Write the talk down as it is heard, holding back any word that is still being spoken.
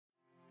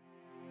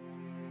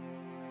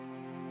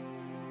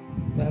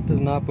That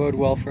does not bode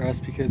well for us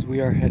because we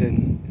are headed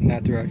in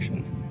that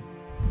direction.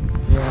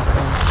 Yeah, so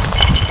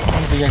I don't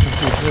know if you guys can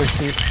see, it's really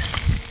steep.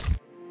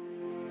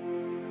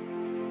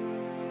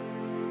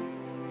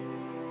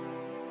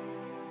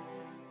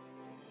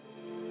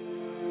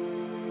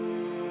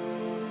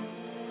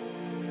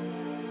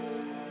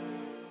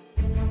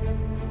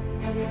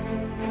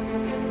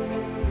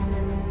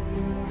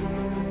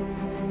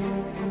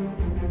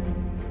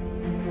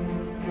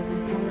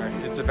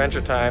 Alright, it's adventure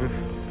time.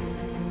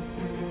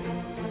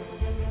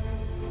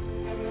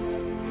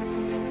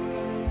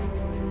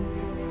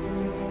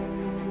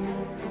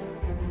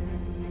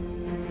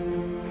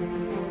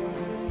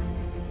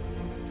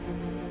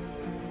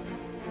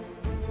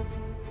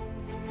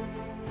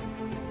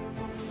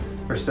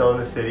 We're still in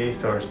the city,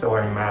 so we're still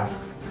wearing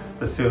masks,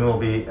 but soon we'll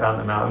be out in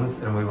the mountains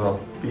and we will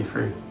be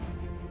free.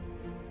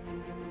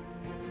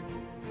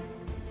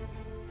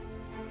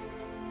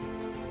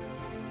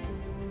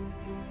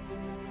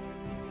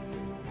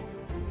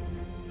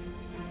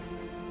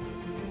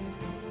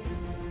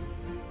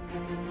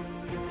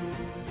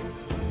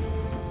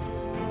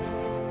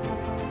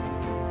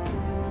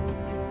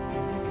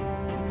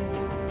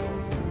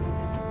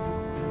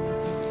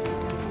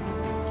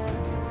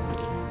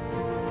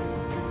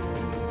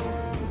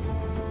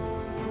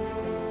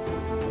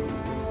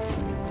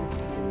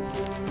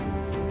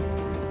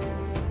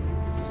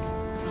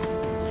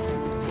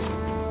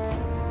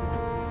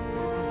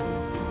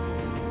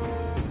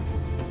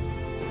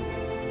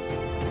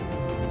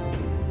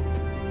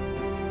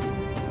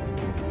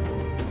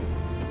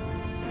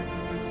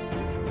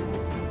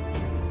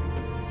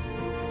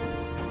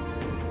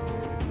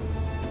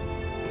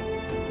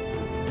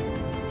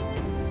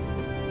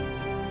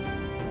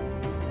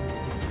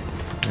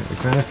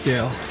 We found a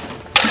scale.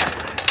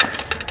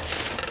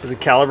 Is it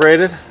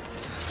calibrated?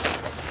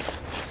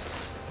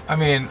 I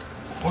mean,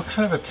 what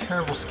kind of a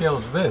terrible scale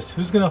is this?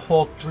 Who's gonna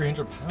hold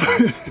 300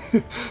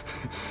 pounds?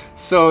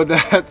 So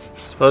that's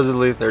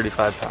supposedly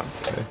 35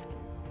 pounds. Okay.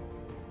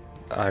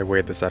 I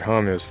weighed this at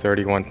home, it was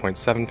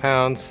 31.7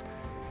 pounds.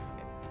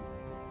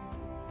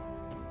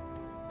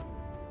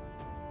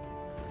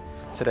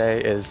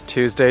 Today is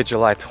Tuesday,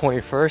 July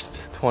 21st,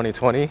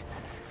 2020,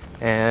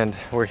 and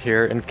we're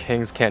here in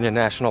Kings Canyon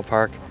National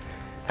Park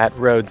at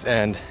Road's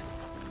End.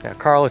 Now,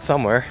 Carl is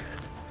somewhere.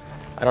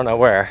 I don't know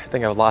where. I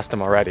think I've lost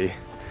him already.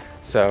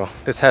 So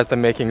this has the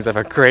makings of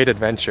a great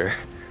adventure.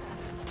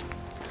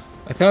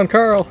 I found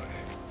Carl.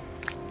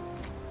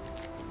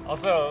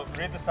 Also,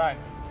 read the sign.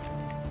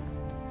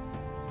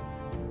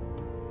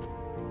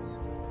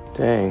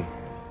 Dang.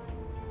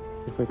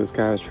 Looks like this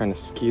guy was trying to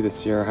ski the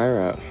Sierra High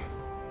Route.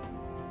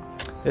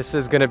 This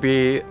is gonna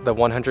be the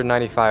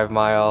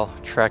 195-mile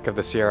trek of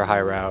the Sierra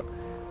High Route.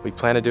 We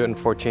plan to do it in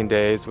 14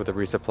 days with a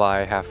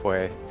resupply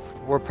halfway.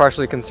 We're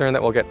partially concerned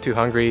that we'll get too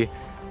hungry.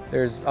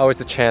 There's always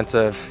a chance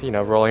of,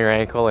 rolling your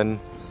ankle and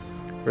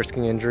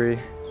risking injury.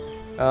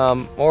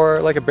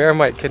 Or like a bear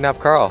might kidnap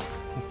Carl.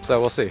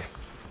 So we'll see.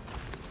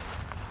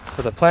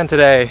 So the plan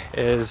today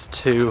is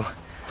to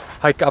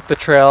hike up the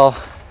trail,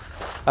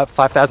 up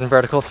 5,000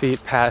 vertical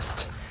feet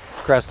past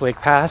Grouse Lake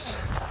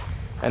Pass,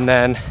 and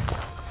then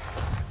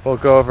we'll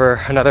go over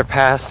another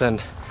pass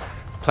and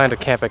plan to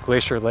camp at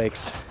Glacier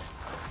Lakes.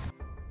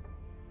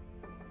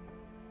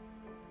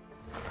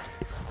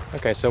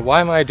 Okay, so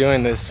why am I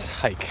doing this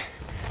hike?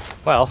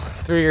 Well,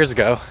 3 years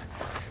ago,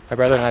 my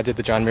brother and I did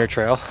the John Muir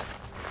Trail.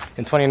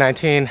 In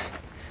 2019,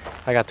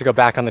 I got to go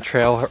back on the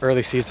trail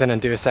early season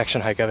and do a section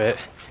hike of it.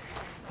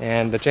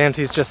 And the JMT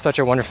is just such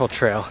a wonderful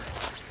trail.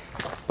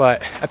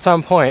 But at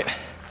some point,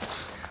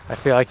 I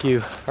feel like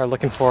you are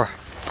looking for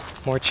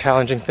more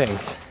challenging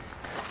things.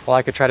 While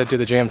I could try to do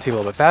the JMT a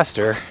little bit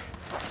faster,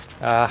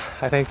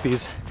 I think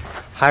these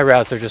high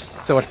routes are just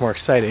so much more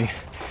exciting.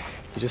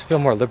 You just feel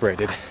more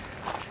liberated.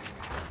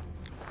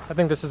 I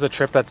think this is a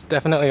trip that's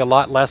definitely a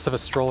lot less of a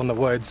stroll in the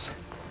woods,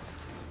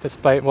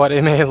 despite what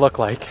it may look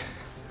like.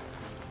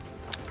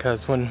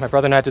 Because when my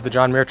brother and I did the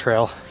John Muir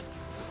Trail,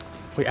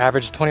 we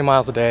averaged 20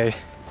 miles a day.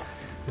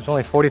 There's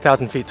only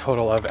 40,000 feet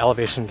total of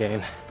elevation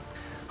gain.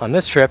 On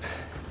this trip,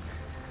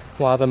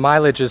 while the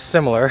mileage is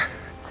similar,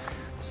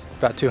 it's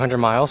about 200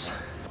 miles,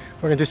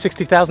 we're gonna do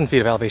 60,000 feet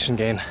of elevation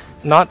gain.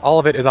 Not all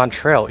of it is on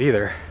trail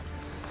either,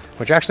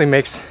 which actually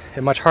makes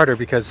it much harder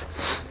because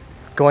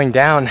going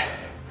down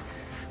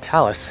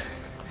Talus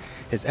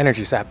is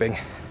energy sapping.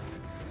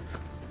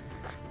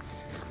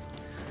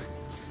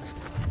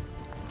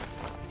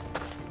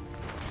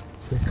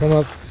 So we've come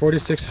up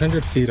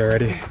 4,600 feet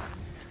already.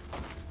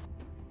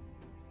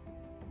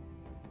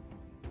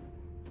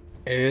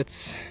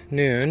 It's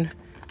noon.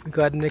 We've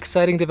got an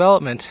exciting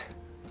development.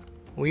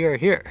 We are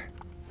here.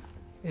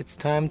 It's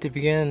time to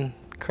begin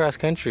cross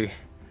country.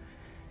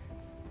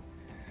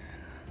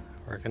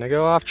 We're gonna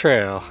go off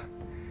trail.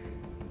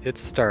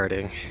 It's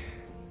starting.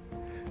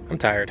 I'm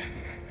tired.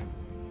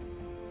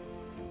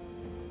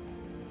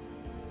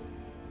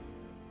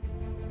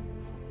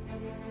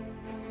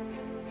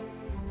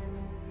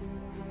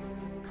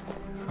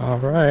 All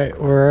right,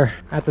 we're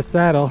at the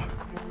saddle.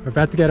 We're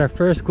about to get our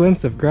first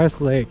glimpse of Grouse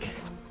Lake.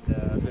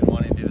 I've been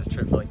wanting to do this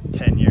trip for like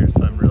 10 years,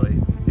 so I'm really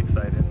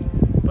excited.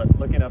 But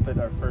looking up at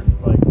our first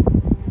like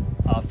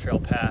off-trail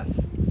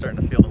pass,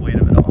 starting to feel the weight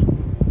of it all.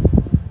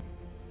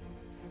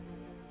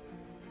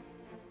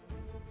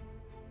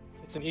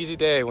 It's an easy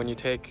day when you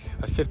take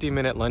a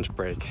 50-minute lunch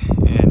break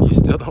and you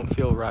still don't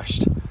feel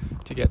rushed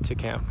to get to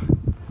camp.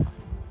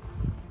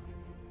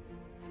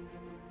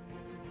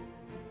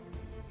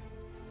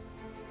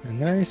 A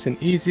nice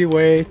and easy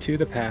way to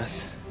the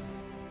pass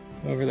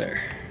over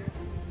there.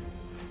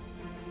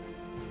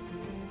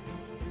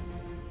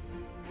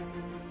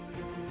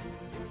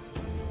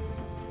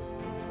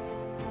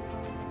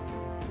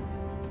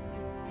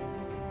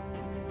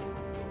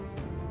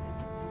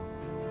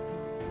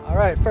 All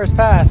right, first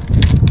pass.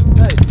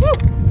 Nice. Woo!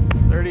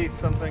 30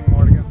 something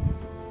more to go.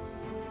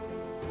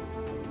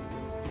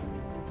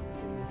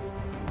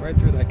 Right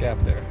through that gap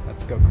there.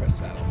 Let's go crest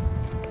saddle.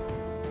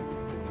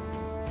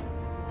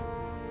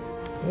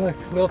 Look,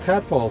 little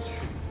tadpoles.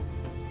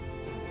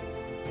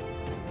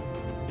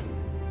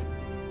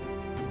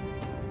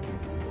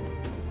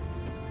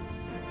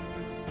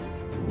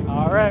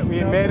 All right,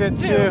 we made it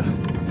to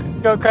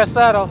Go Crest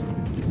Saddle.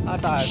 High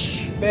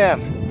five. Bam.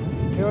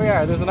 Here we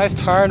are. There's a nice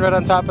tarn right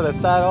on top of the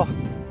saddle.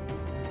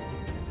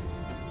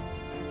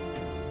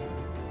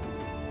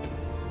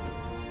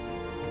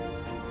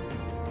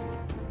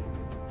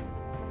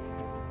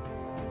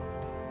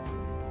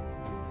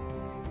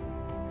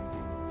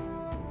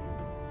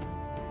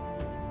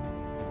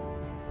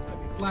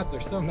 These slabs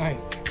are so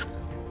nice.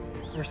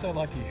 We're so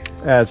lucky.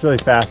 Yeah, it's really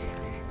fast.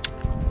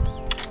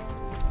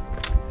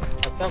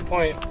 At some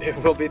point, it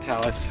will be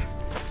Talus.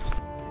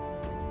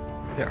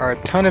 There are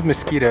a ton of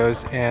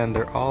mosquitoes and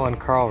they're all on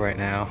Carl right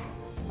now.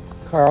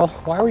 Carl,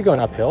 why are we going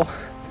uphill?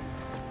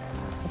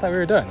 I thought we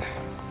were done.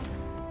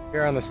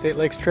 We're on the State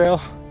Lakes Trail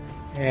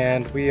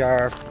and we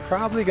are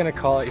probably gonna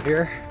call it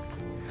here.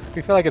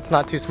 We feel like it's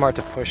not too smart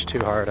to push too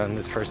hard on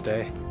this first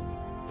day.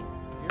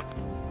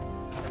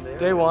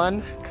 Day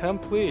one,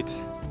 complete.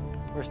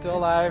 We're still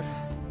alive.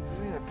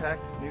 I need to pack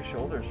new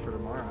shoulders for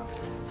tomorrow.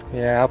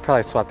 Yeah, I'll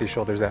probably swap these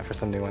shoulders out for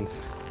some new ones.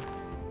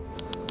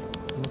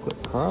 Look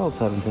what Carl's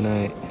having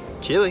tonight.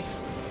 Chili.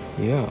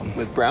 Yum.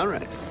 With brown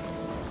rice.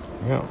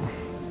 Yum.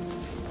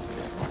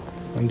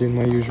 I'm doing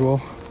my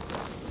usual.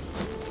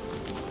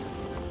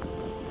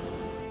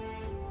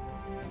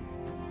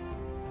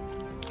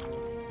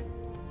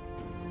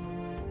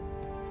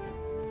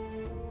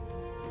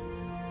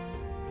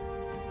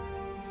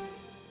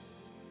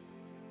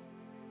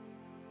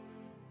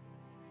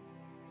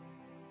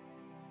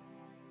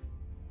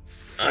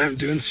 I'm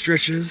doing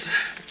stretches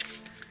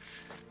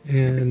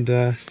and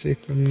safe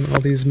from all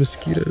these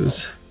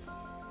mosquitoes.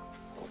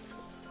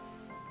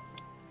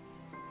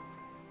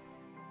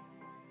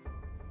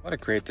 What a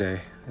great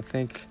day. I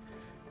think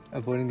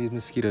avoiding these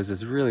mosquitoes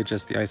is really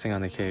just the icing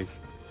on the cake.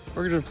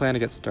 We're gonna plan to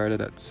get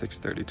started at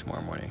 6:30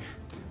 tomorrow morning.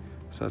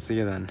 So I'll see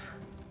you then.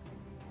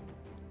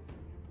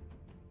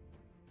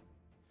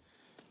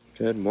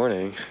 Good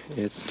morning.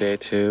 It's day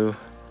 2,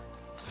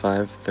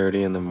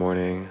 5:30 in the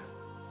morning.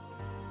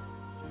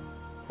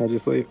 How'd you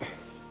sleep?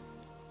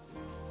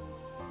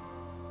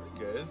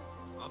 Pretty good.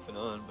 Off and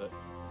on, but...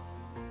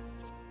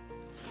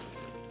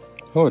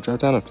 Oh, it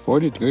dropped down to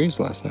 40 degrees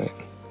last night.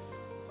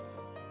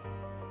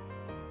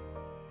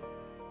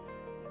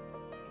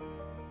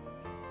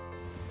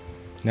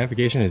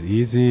 Navigation is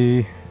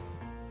easy.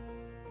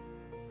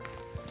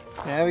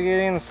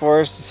 Navigating in the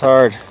forest is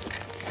hard.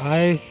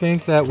 I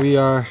think that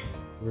we're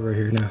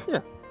here now.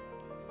 Yeah.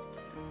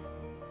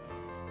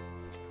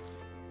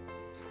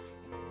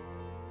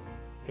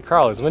 Hey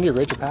Carl, is Windy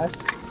Ridge a pass?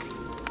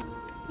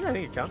 Yeah, I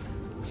think it counts.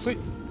 Sweet.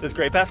 Does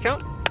Great Pass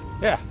count?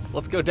 Yeah.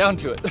 Let's go down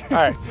to it. All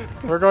right,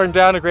 we're going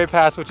down to Great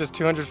Pass, which is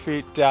 200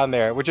 feet down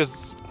there, which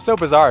is so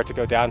bizarre to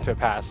go down to a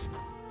pass.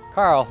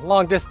 Carl,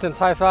 long distance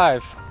high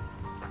five.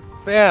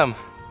 Bam.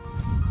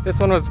 This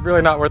one was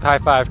really not worth high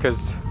five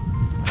because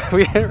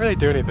we didn't really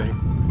do anything.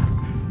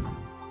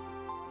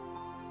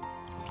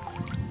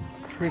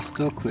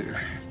 Crystal clear.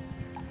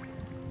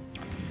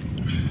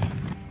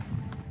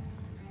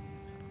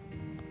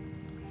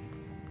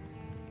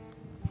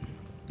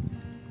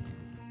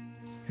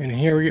 And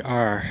here we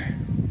are,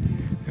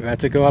 about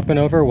to go up and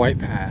over White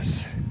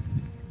Pass.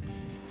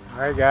 All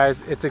right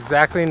guys, it's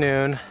exactly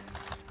noon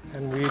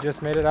and we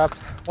just made it up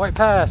White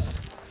Pass.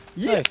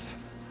 Yeah. Nice.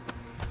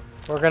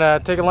 We're gonna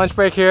take a lunch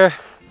break here,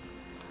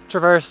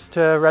 traverse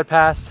to Red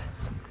Pass,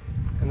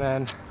 and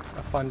then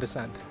a fun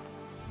descent.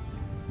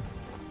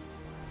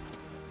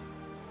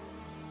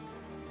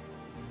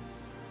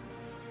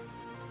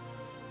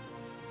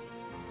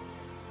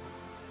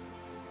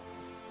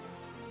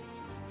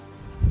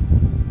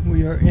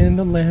 We are in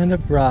the land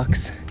of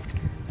rocks.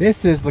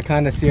 This is the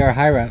kind of CR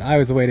high route I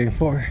was waiting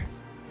for.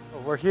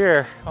 We're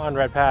here on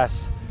Red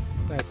Pass.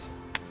 Nice.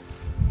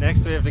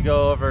 Next we have to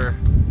go over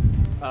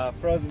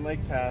Frozen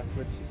Lake Pass,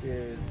 which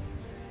is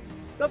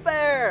up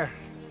there.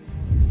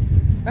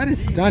 That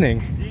is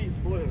stunning. Deep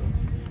blue.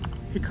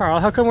 Hey Carl,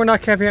 how come we're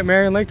not camping at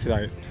Marion Lake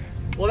tonight?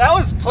 Well, that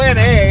was plan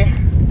A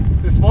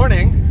this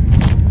morning.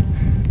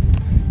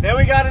 Then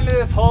we got into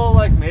this whole,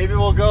 like, maybe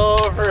we'll go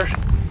over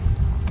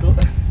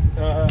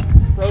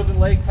Frozen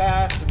Lake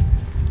Pass.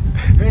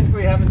 And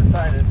basically haven't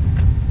decided.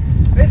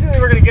 Basically,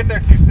 we're gonna get there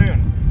too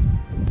soon.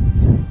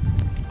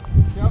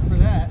 Jump for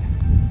that.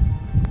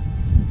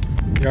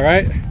 You all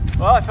right?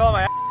 Well, I fell on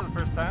my ass for the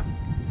first time.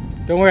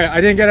 Don't worry, I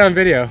didn't get it on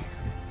video.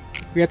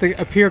 We have to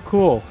appear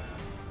cool.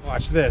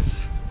 Watch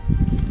this.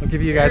 I'll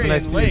give you guys a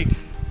nice view. Lake.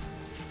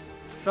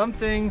 Some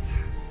things.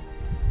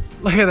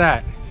 Look at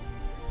that.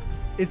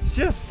 It's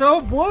just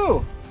so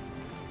blue.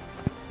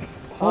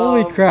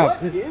 Holy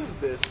crap. What is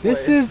this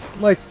This place?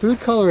 is like food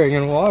coloring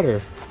in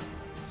water.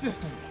 It's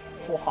just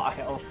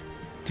wild.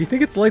 Do you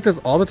think it's like this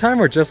all the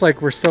time or just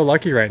like we're so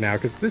lucky right now?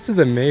 Because this is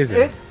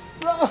amazing. It's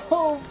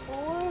so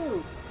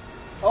blue.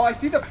 Oh, I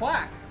see the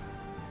plaque.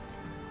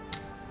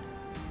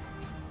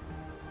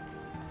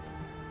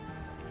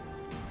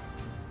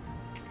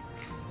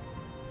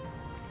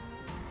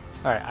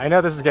 All right, I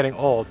know this is getting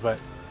old, but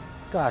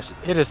gosh,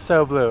 it is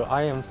so blue.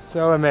 I am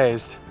so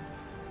amazed.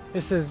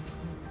 This is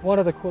one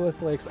of the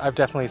coolest lakes I've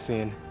definitely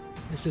seen.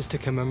 This is to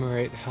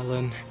commemorate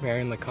Helen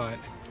Marion LeConte.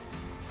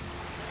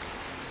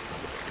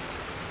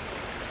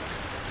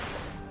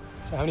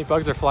 So how many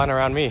bugs are flying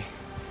around me?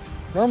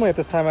 Normally at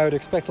this time I would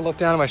expect to look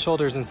down at my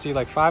shoulders and see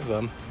like 5 of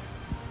them.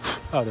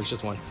 Oh, there's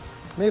just one.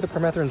 Maybe the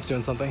permethrin's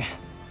doing something.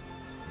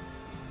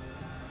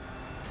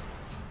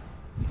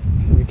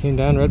 We came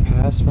down Red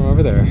Pass from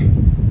over there.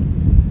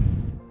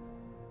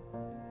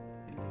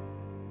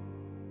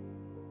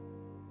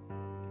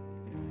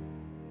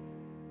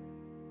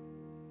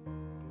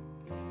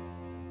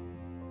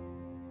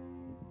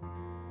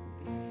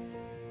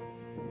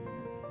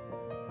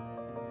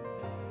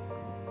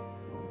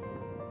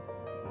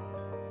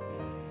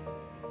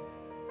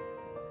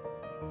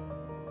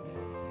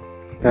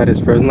 That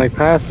is Frozen Lake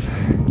Pass.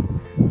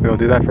 We will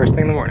do that first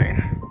thing in the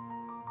morning.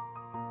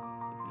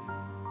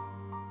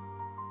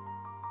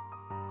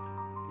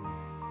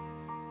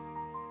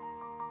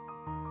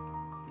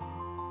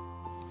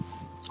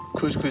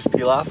 Couscous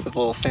pilaf with a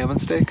little salmon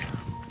steak.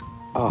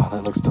 Oh,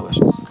 that looks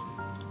delicious.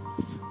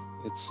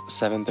 It's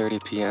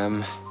 7:30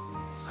 p.m.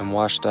 I'm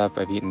washed up,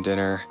 I've eaten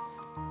dinner.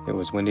 It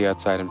was windy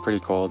outside and pretty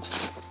cold.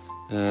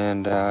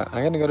 And I'm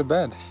gonna go to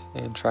bed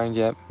and try and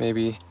get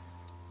maybe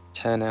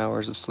 10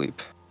 hours of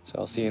sleep. So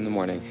I'll see you in the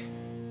morning.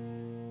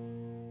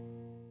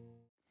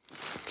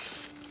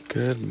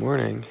 Good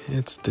morning,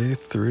 it's day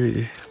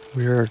 3.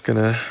 We are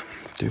gonna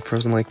do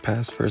Frozen Lake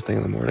Pass first thing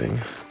in the morning.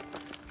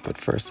 But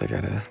first I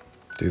gotta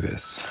do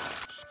this.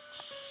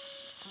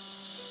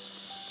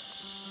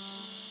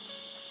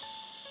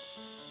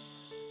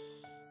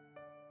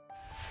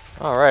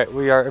 All right,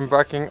 we are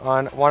embarking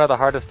on one of the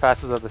hardest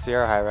passes of the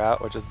Sierra High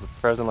route, which is the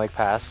Frozen Lake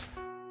Pass.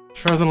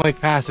 Frozen Lake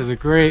Pass is a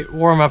great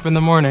warm-up in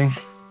the morning.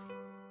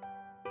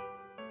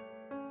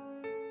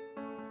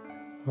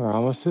 We're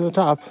almost to the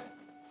top,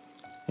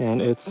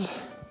 and it's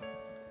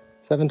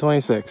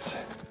 7:26,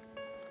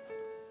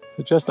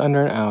 so just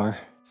under an hour.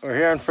 We're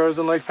here on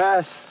Frozen Lake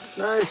Pass.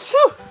 Nice.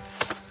 Woo!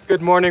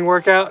 Good morning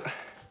workout.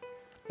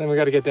 Then we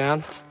got to get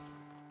down.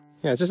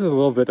 Yeah, it's just a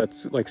little bit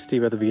that's like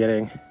steep at the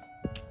beginning.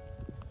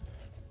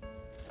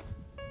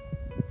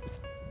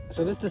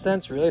 So this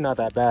descent's really not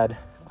that bad.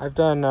 I've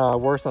done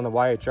worse on the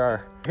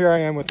YHR. Here I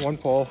am with one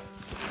pole.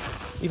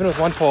 Even with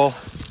one pole,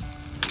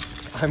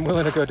 I'm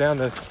willing to go down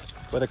this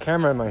with a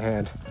camera in my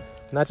hand.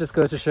 And that just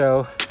goes to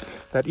show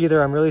that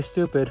either I'm really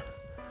stupid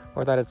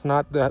or that it's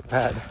not that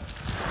bad.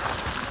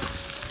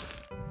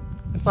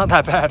 It's not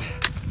that bad,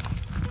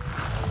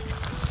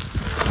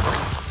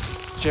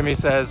 Jimmy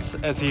says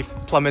as he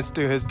plummets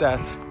to his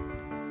death.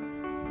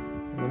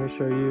 Let me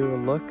show you a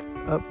look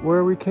up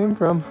where we came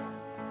from.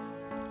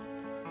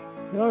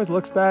 It always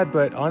looks bad,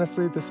 but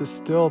honestly, this is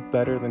still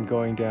better than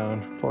going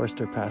down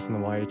Forester Pass in the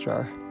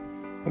YHR.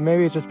 And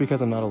maybe it's just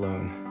because I'm not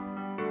alone.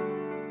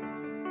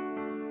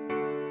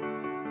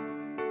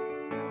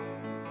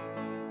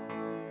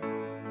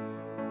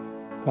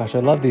 Gosh, I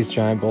love these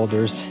giant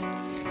boulders.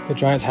 The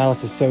giant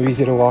talus is so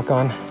easy to walk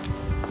on.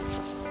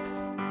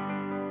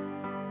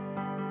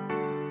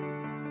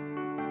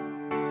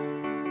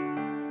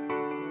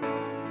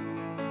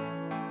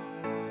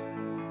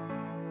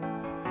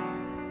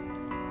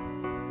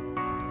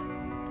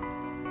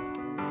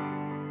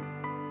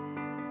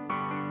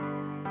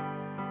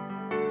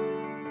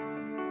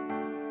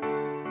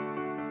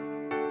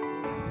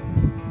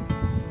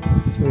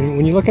 So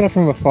when you look at it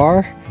from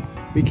afar,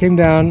 we came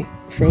down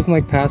Frozen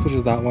Lake Pass, which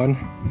is that one.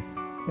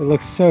 It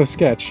looks so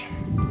sketch,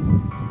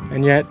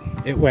 and yet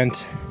it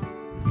went.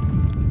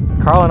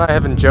 Carl and I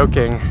have been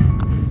joking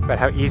about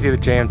how easy the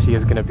JMT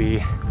is going to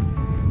be,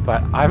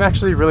 but I'm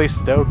actually really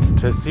stoked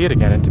to see it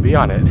again and to be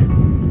on it.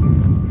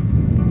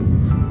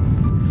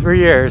 3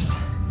 years,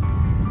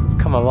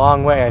 come a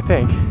long way, I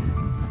think,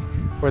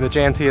 where the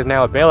JMT is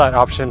now a bailout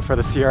option for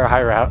the Sierra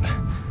High route.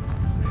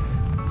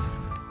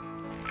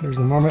 There's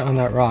a marmot on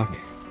that rock.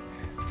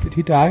 Did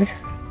he die?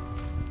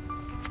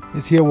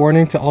 Is he a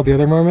warning to all the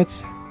other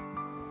marmots?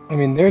 I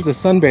mean, there's a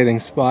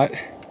sunbathing spot.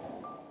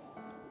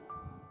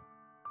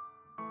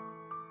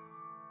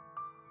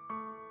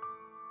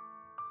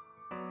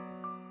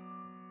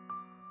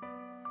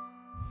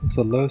 It's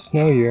a low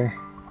snow year.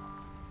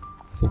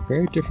 It's a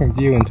very different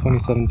view in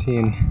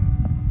 2017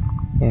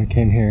 when I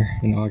came here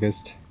in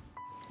August.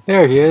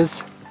 There he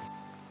is.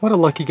 What a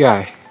lucky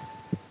guy.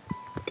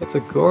 Gets a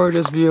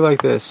gorgeous view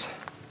like this.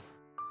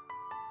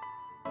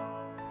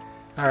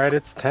 Alright,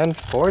 it's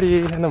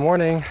 10:40 in the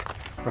morning.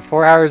 We're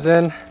 4 hours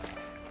in.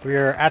 We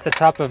are at the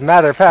top of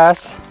Mather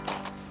Pass.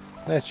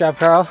 Nice job,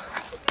 Carl.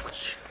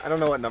 I don't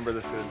know what number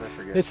this is, I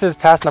forget. This is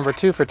pass number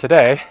 2 for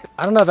today.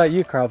 I don't know about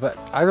you, Carl, but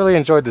I really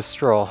enjoyed this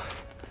stroll.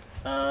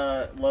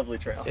 Lovely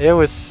trail. It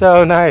was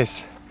so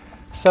nice.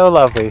 So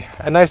lovely.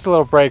 A nice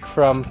little break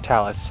from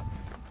Talus.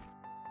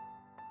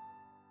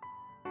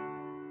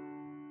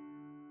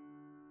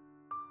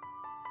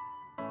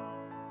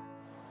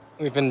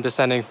 We've been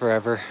descending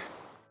forever.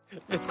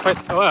 It's quite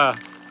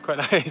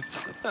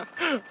nice.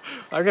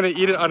 I'm gonna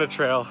eat it on a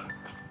trail.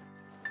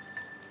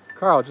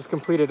 Carl just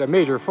completed a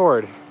major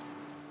ford.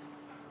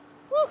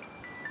 Woo!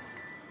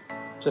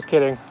 Just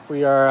kidding.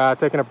 We are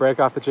taking a break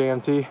off the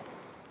JMT.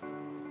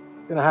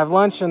 Gonna have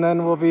lunch and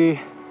then we'll be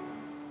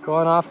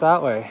going off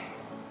that way.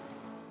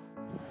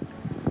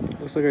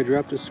 Looks like I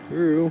dropped a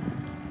screw.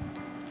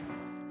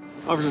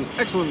 Offers an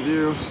excellent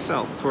view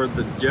south toward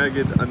the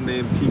jagged,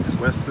 unnamed peaks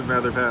west of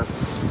Mather Pass.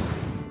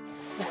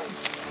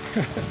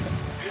 This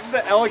is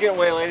the elegant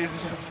way, ladies and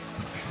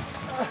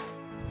gentlemen.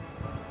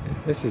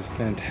 This is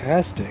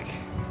fantastic.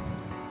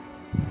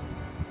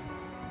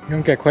 You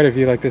don't get quite a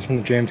view like this from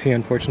the JMT,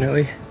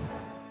 unfortunately.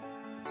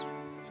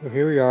 So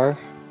here we are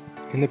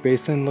in the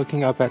basin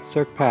looking up at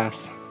Cirque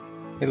Pass.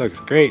 It looks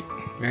great,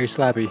 very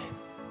slabby.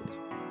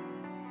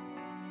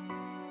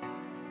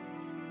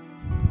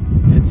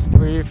 It's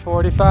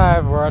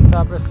 3:45, we're on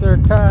top of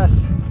Cirque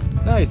Pass.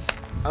 Nice.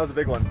 That was a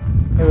big one.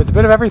 It was a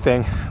bit of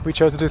everything. We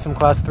chose to do some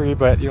class 3,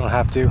 but you don't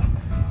have to.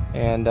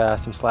 And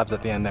some slabs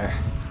at the end there.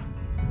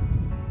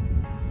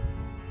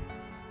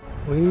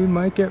 We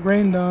might get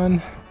rained on.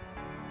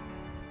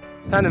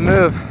 It's time to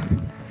move.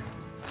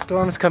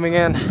 Storm's coming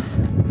in.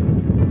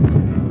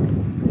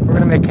 We're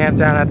gonna make camp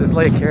down at this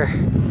lake here.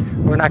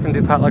 We're not gonna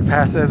do Potluck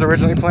Pass as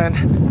originally planned.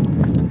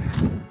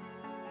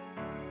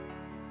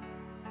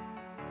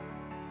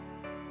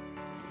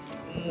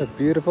 A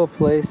beautiful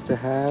place to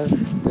have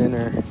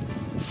dinner.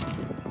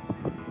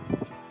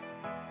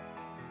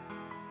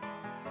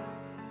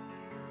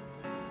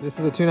 This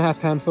is a 2.5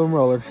 pound foam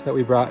roller that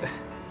we brought.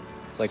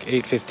 It's like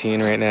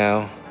 8:15 right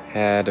now.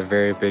 Had a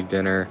very big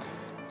dinner.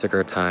 Took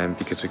our time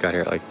because we got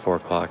here at like 4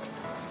 o'clock.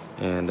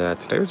 And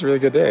today was a really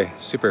good day.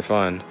 Super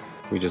fun.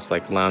 We just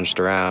like lounged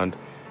around,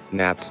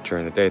 napped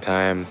during the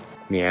daytime,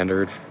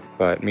 meandered.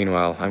 But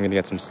meanwhile, I'm gonna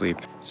get some sleep.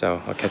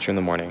 So I'll catch you in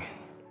the morning.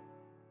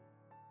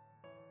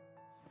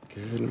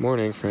 Good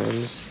morning,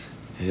 friends.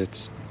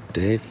 It's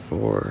day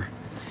 4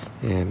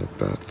 and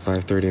about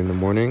 5:30 in the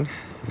morning.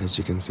 As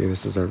you can see,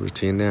 this is our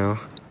routine now.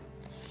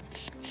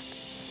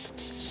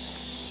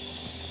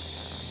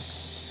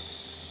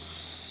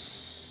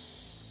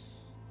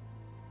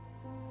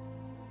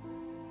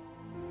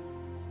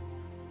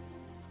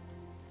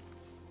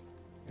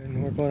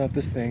 And we're going up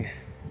this thing.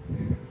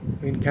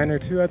 We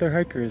encountered 2 other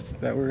hikers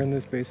that were in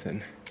this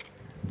basin,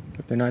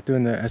 but they're not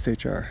doing the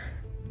SHR.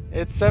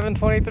 It's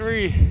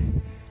 7:23.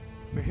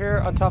 We're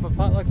here on top of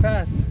Potluck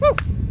Pass. Woo!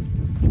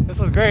 This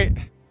was great.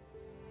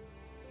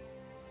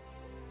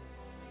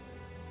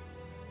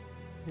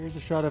 Here's a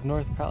shot of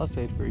North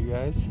Palisade for you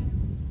guys.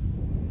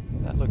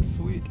 That looks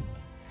sweet.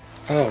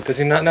 Oh, does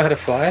he not know how to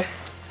fly?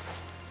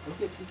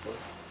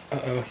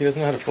 Uh-oh, he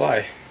doesn't know how to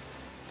fly.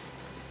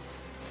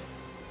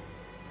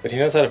 But he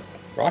knows how to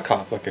rock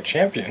hop like a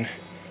champion.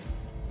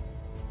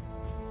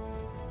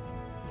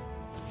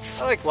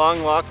 I like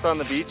long walks on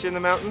the beach in the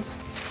mountains.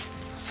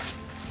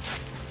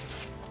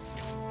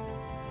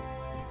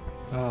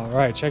 All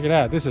right, check it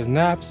out. This is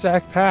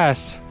Knapsack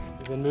Pass.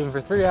 We've been moving for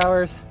 3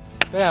 hours.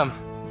 Bam.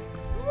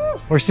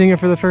 Woo! We're seeing it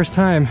for the first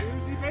time.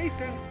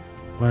 Basin.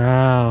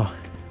 Wow.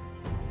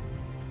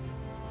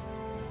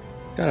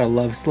 Gotta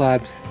love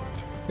slabs.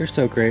 They're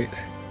so great.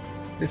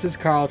 This is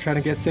Carl trying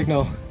to get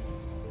signal.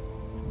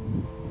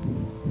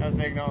 No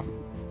signal.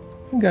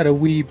 We got a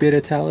wee bit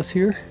of talus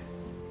here.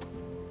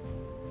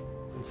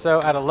 And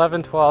so at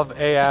 11:12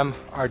 a.m.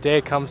 our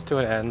day comes to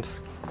an end.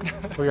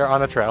 We are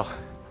on the trail.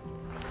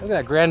 Look at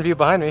that grand view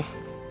behind me.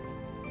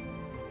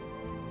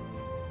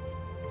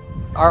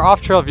 Our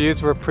off-trail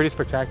views were pretty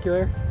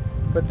spectacular,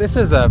 but this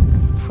is a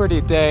pretty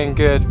dang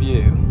good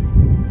view.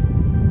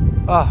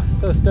 Oh,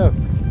 so stoked.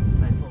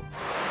 Nice little...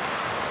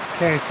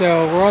 Okay,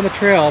 so we're on the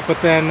trail,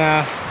 but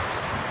then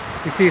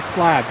we see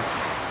slabs.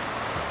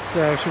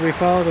 So should we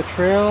follow the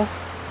trail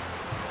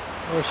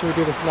or should we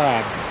do the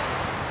slabs?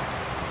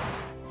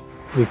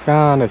 We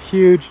found a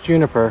huge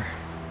juniper.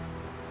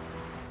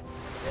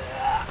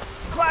 Yeah.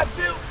 Class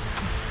 2!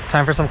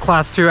 Time for some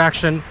class 2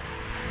 action.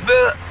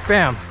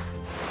 Bam!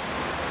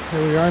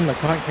 Here we are in the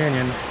Cont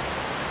Canyon.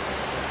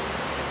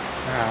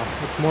 Wow,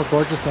 it's more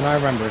gorgeous than I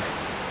remember.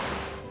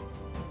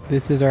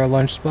 This is our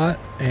lunch spot,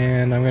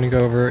 and I'm gonna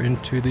go over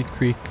into the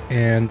creek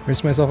and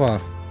rinse myself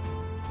off.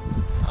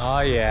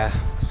 Oh yeah,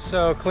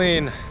 so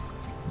clean.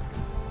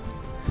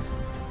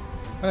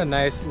 What a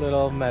nice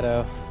little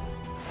meadow.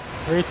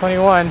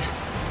 3:21.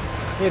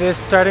 It is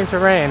starting to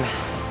rain.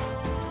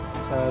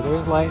 So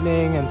there's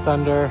lightning and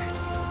thunder.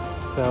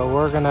 So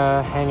we're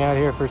gonna hang out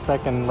here for a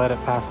second and let it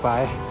pass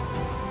by.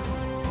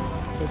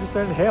 So it just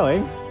started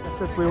hailing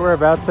just as we were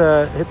about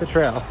to hit the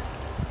trail.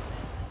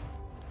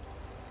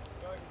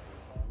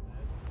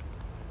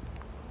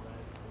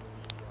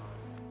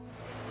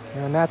 You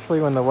know,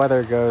 naturally when the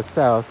weather goes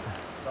south,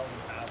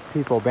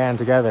 people band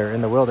together in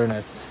the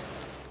wilderness.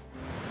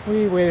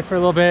 We waited for a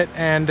little bit,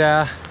 and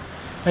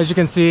as you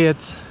can see,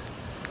 it's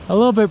a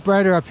little bit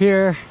brighter up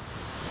here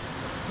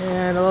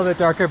and a little bit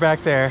darker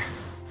back there.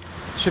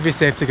 Should be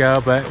safe to go,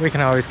 but we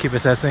can always keep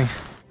assessing.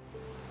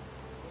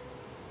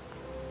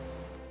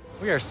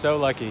 We are so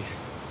lucky.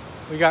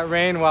 We got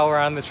rain while we're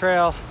on the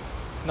trail,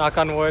 knock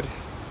on wood.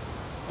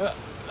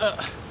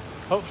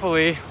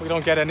 Hopefully we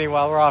don't get any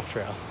while we're off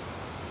trail.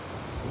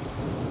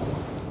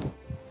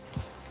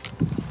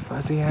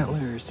 Fuzzy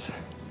antlers.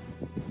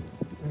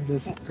 They're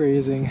just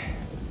grazing.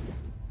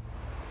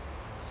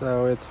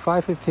 So it's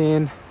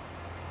 5:15.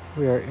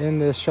 We are in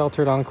this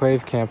sheltered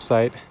enclave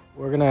campsite.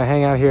 We're gonna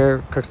hang out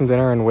here, cook some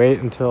dinner, and wait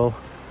until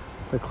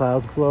the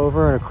clouds blow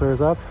over and it clears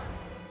up.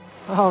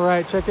 All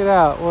right, check it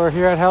out. We're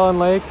here at Helen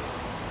Lake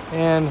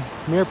and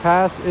Muir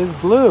Pass is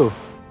blue.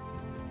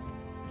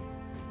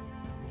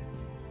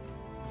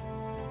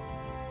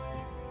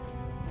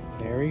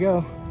 There we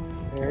go.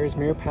 There's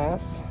Muir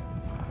Pass.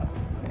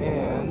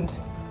 And,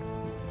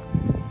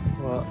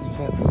 well, you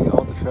can't see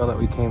all the trail that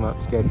we came up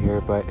to get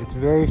here, but it's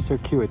very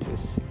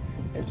circuitous,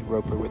 as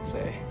Roper would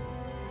say.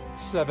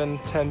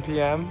 7:10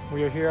 p.m.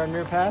 We are here on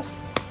Muir Pass.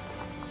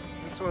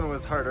 This one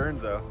was hard earned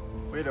though.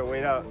 We had to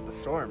wait out the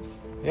storms.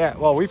 Yeah,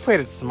 well, we played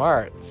it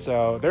smart.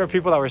 So there were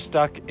people that were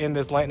stuck in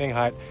this lightning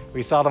hut.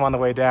 We saw them on the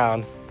way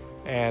down,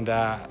 and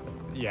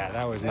yeah,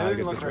 that was not a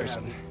good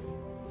situation.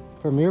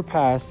 For Muir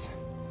Pass,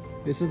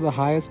 this is the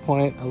highest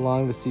point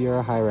along the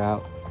Sierra High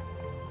Route,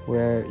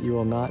 where you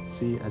will not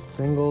see a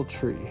single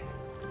tree.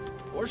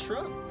 Or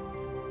shrub.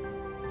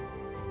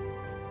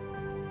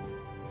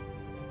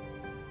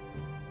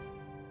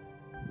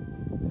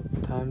 It's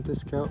time to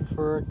scout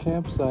for a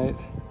campsite.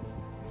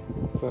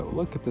 But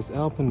look at this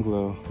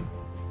alpenglow.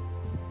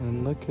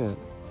 And look at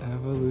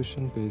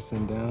Evolution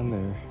Basin down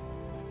there.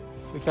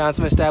 We found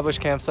some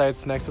established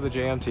campsites next to the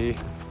JMT.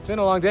 It's been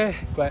a long day,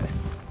 but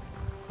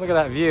look at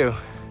that view.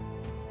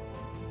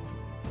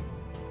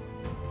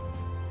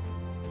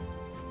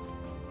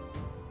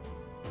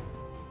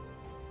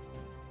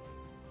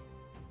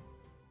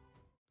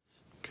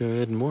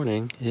 Good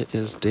morning. It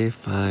is day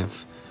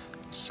 5,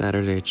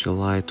 Saturday,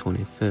 July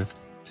 25th.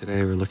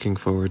 Today we're looking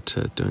forward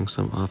to doing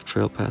some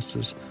off-trail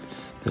passes.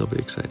 It'll be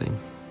exciting.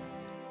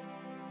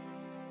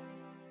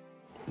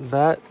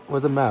 That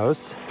was a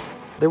mouse.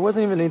 There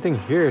wasn't even anything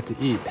here to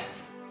eat.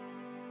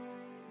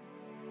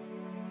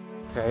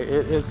 Okay,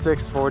 it is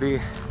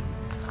 6:40.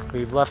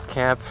 We've left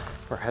camp.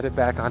 We're headed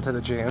back onto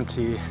the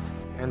JMT.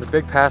 And the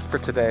big pass for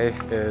today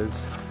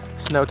is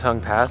Snow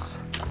Tongue Pass.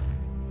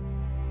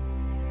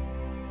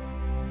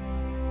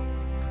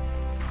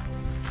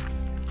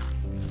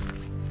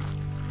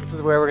 This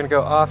is where we're gonna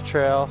go off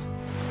trail.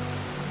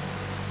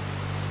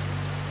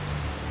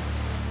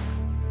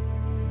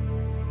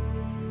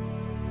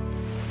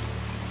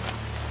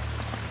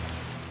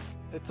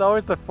 It's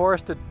always the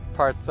forested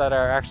parts that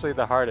are actually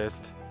the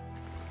hardest.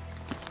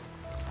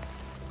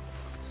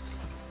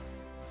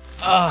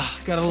 Ah,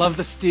 gotta love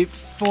the steep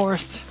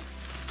forest.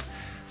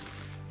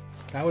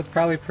 That was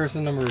probably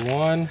person number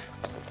 1,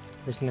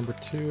 person number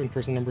 2, and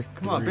person number 3.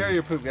 Come on, bury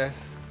your poop, guys.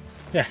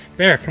 Yeah,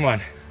 Bear, come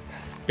on.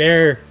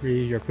 Bury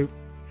your poop.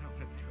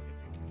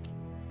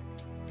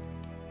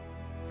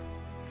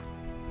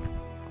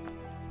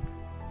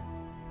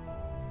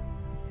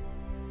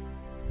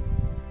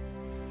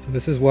 So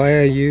this is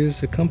why I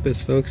use a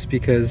compass, folks,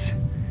 because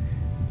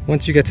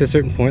once you get to a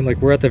certain point,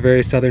 like we're at the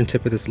very southern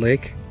tip of this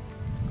lake,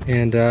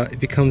 and it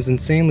becomes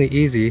insanely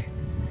easy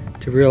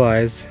to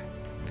realize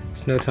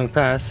Snow Tongue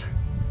Pass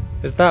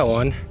is that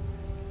one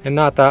and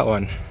not that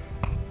one.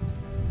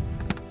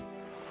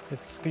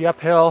 It's the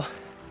uphill.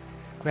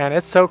 Man,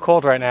 it's so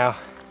cold right now.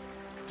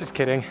 Just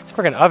kidding, it's a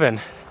freaking oven.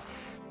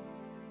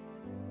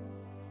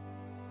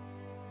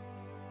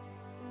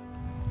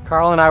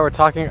 Carl and I were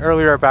talking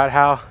earlier about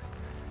how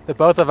the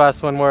both of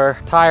us, when we're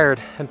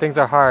tired and things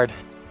are hard,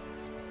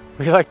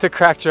 we like to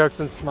crack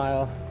jokes and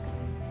smile.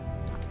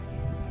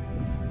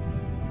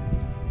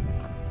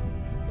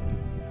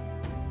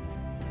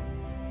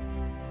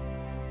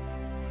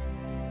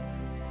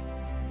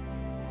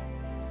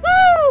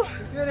 Woo!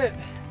 We did it!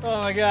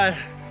 Oh my god.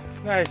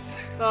 Nice.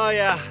 Oh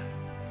yeah.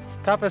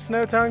 Top of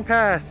Snow Tongue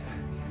Pass.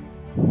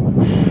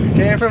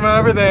 Came from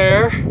over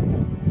there,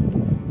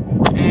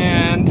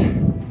 and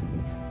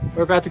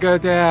we're about to go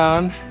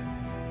down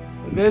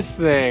this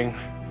thing,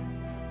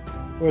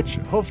 which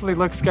hopefully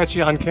looks sketchy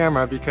on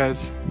camera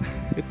because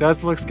it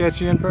does look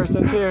sketchy in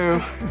person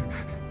too.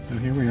 So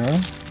here we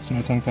are,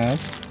 Snow Tongue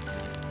Pass,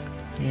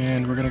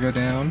 and we're gonna go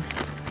down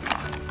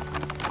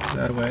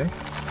that way.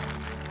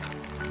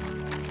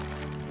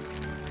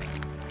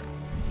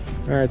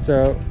 Alright,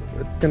 so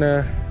it's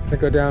gonna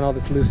go down all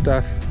this loose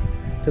stuff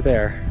to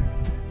there.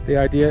 The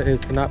idea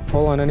is to not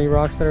pull on any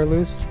rocks that are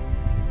loose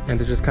and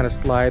to just kind of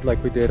slide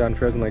like we did on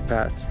Frozen Lake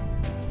Pass.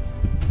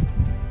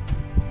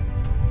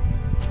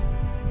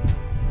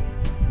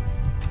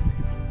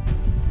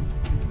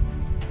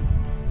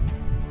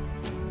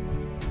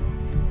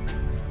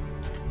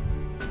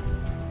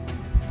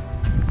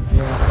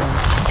 Yeah, so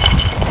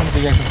I don't know if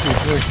you guys can see,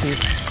 it's really steep.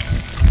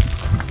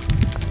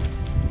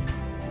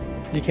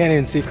 You can't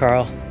even see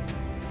Carl,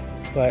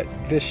 but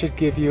this should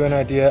give you an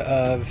idea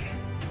of,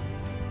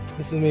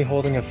 this is me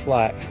holding it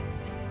flat.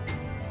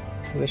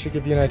 So this should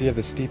give you an idea of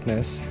the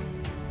steepness.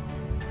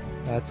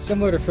 It's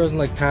similar to Frozen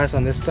Lake Pass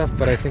on this stuff,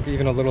 but I think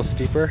even a little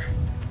steeper.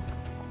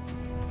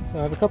 So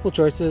I have a couple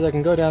choices. I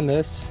can go down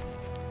this.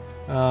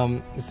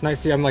 It's nice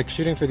to see I'm like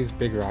shooting for these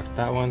big rocks.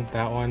 That one.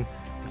 But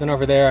then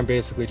over there I'm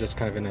basically just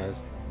kind of in a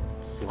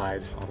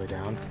slide all the way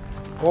down.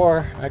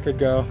 Or I could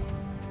go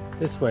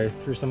this way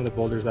through some of the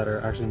boulders that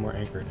are actually more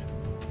anchored.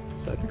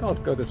 So I think I'll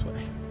go this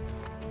way.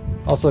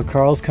 Also,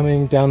 Carl's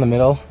coming down the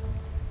middle,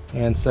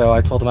 and so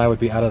I told him I would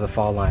be out of the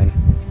fall line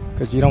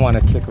because you don't want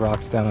to kick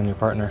rocks down on your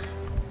partner.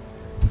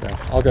 So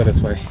I'll go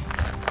this way.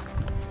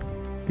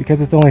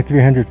 Because it's only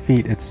 300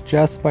 feet, it's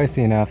just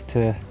spicy enough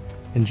to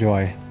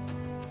enjoy.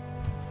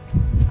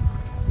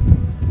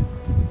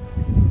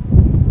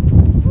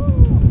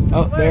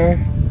 Oh, there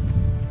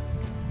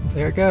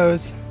it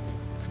goes.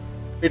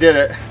 We did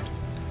it.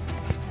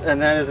 And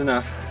that is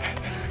enough.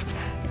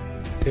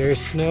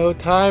 There's no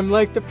time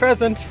like the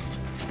present.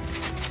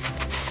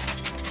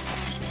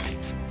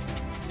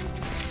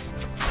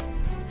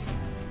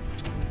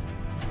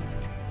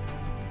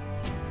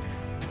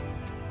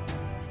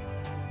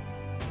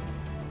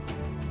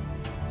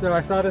 So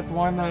I saw this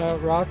one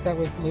rock that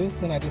was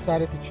loose and I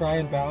decided to try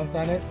and balance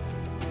on it.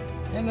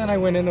 And then I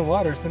went in the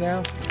water, so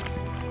now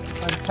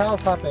I'm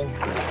talus hopping.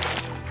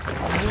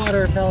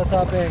 Water talus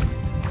hopping.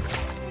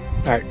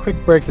 All right, quick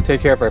break to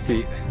take care of our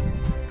feet.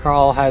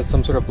 Carl has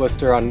some sort of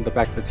blister on the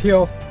back of his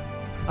heel.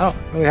 I don't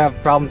really have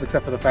problems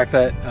except for the fact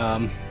that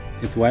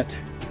it's wet.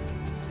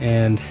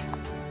 And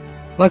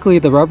luckily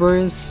the rubber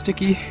is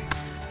sticky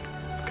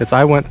because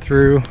I went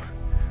through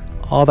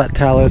all that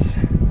talus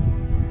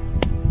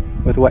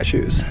with wet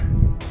shoes.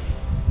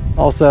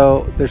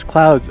 Also, there's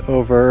clouds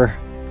over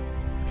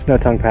Snow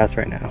Tongue Pass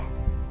right now.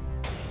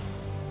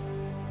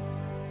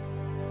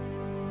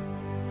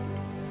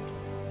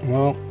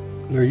 Well,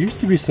 there used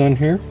to be sun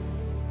here.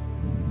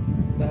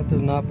 That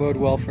does not bode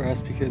well for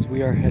us because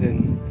we are headed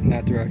in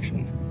that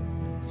direction.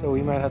 So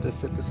we might have to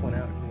sit this one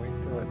out and wait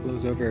until it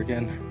blows over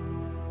again.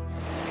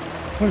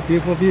 What a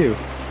beautiful view.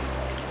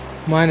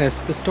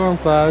 Minus the storm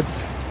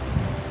clouds.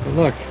 But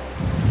look.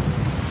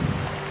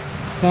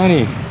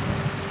 Sunny.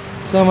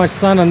 So much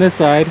sun on this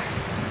side.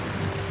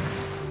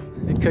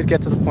 It could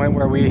get to the point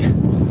where we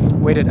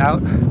wait it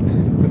out.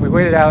 If we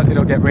wait it out,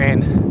 it'll get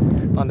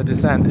rain on the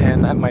descent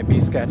and that might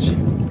be sketch.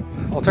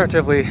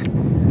 Alternatively,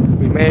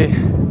 we may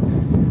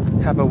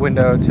have a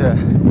window to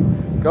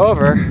go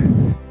over.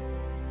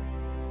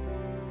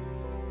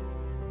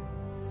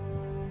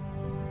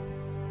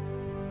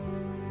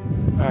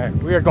 Alright,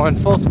 we are going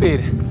full speed.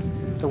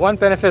 The one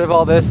benefit of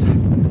all this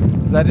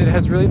is that it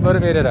has really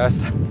motivated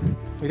us.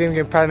 We think we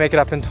can probably make it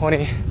up in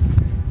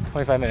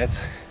 20-25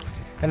 minutes.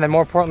 And then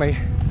more importantly,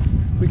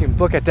 we can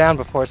book it down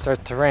before it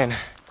starts to rain.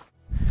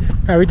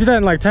 Alright, we did that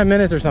in like 10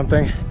 minutes or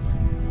something.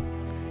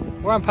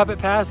 We're on Puppet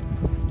Pass.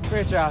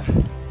 Great job.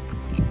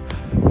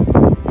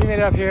 We made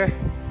it up here.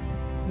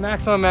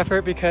 Maximum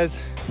effort because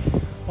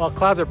while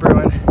clouds are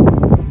brewing,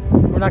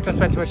 we're not gonna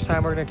spend too much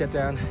time, we're gonna get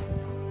down.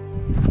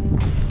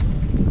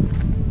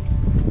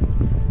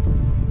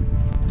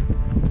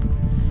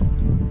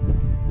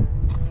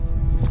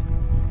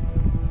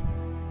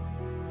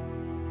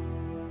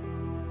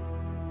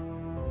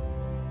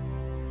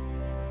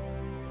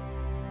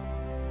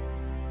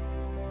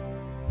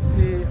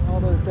 See all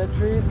those dead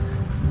trees?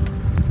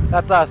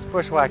 That's us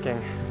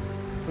bushwhacking.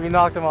 We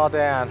knocked them all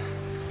down.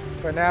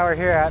 But now we're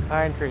here at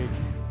Pine Creek.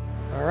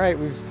 All right,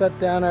 we've set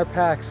down our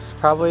packs,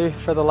 probably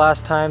for the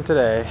last time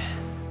today.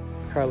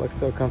 The car looks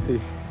so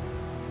comfy.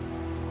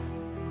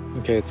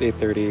 Okay, it's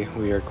 8:30.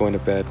 We are going to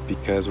bed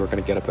because we're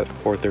going to get up at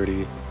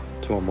 4:30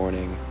 tomorrow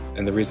morning.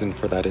 And the reason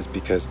for that is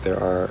because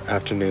there are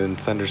afternoon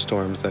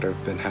thunderstorms that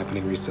have been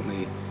happening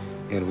recently,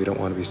 and we don't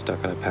want to be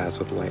stuck on a pass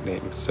with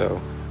lightning.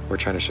 So we're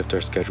trying to shift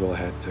our schedule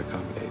ahead to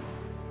accommodate.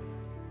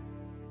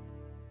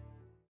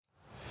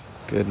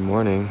 Good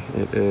morning.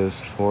 It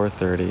is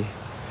 4:30,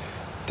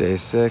 day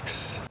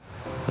 6.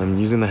 I'm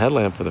using the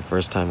headlamp for the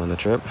first time on the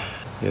trip.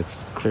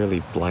 It's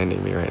clearly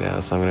blinding me right now,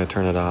 so I'm going to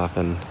turn it off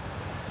and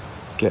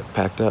get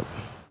packed up.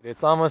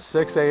 It's almost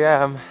 6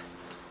 a.m.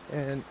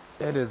 and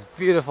it is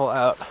beautiful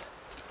out.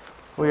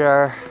 We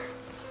are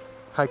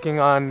hiking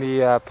on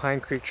the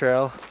Pine Creek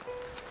Trail,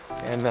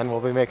 and then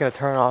we'll be making a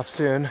turn off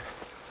soon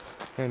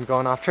and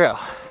going off trail.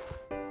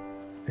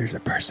 There's a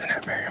person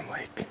at Merriam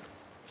Lake.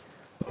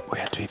 We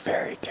have to be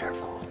very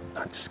careful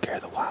not to scare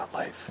the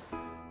wildlife.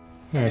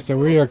 Alright, so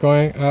we are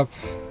going up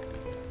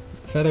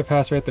Feather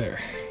Pass right there.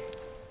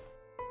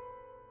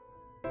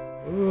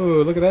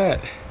 Ooh, look at that.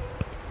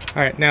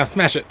 All right, now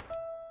smash it.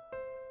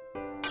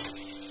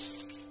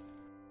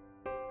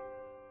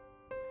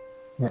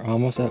 We're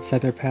almost at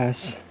Feather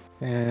Pass,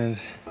 and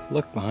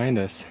look behind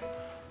us.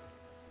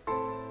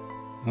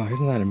 Oh,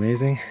 isn't that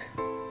amazing?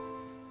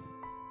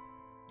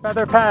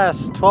 Feather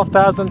Pass,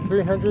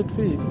 12,300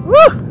 feet.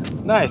 Woo!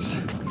 Nice.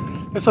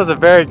 This was a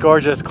very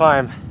gorgeous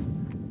climb.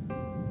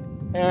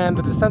 And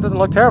the descent doesn't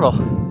look terrible.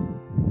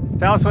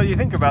 Tell us what you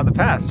think about the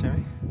pass,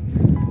 Jimmy.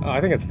 Oh, I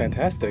think it's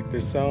fantastic.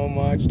 There's so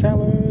much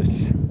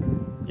talus.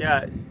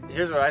 Yeah,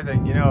 here's what I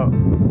think. You know,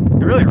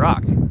 it really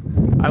rocked.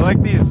 I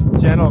like these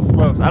gentle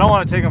slopes. I don't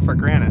want to take them for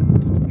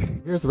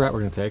granted. Here's the route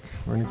we're gonna take.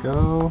 We're gonna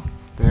go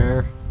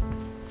there,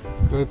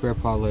 go to Bear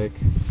Paw Lake,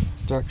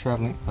 start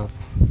traveling up,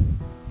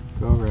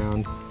 go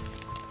around,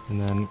 and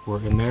then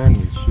we're in there and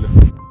we shoot up.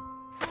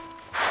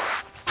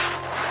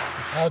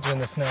 Algae in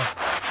the snow.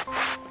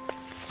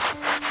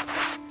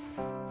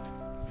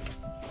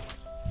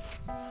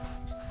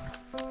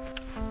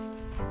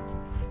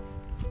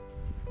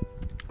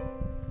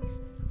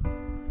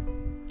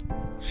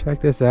 Check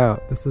this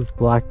out. This is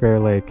Black Bear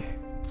Lake.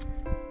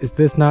 Is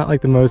this not like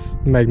the most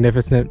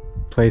magnificent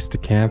place to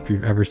camp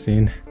you've ever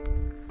seen?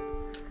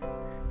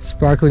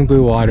 Sparkling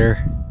blue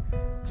water,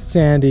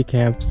 sandy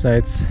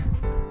campsites,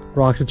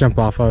 rocks to jump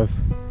off of,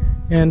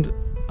 and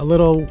a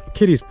little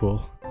kiddies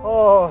pool.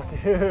 Oh,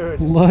 dude.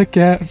 Look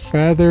at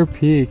Feather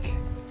Peak.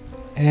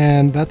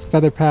 And that's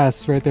Feather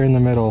Pass right there in the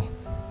middle.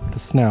 The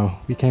snow.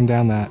 We came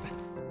down that.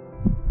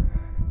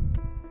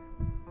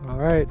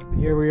 Alright,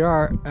 here we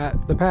are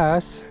at the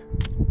pass.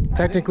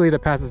 Technically the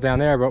pass is down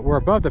there, but we're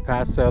above the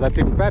pass, so that's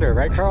even better,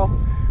 right, Carl?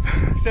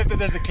 Except that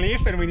there's a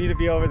cliff and we need to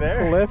be over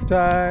there. Cliff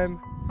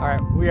time. Alright,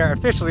 we are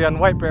officially on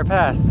White Bear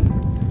Pass.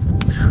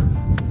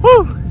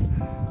 Woo!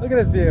 Look at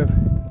this view.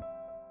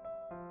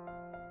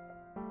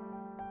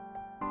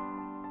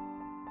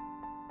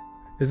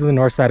 This is the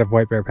north side of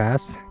White Bear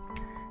Pass.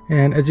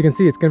 And as you can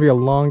see, it's going to be a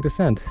long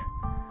descent.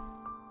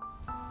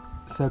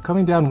 So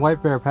coming down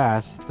White Bear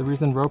Pass, the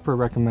reason Roper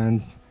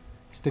recommends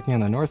sticking on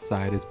the north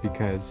side is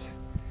because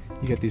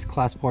you get these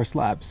class 4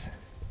 slabs.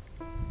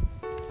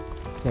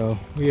 So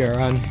we are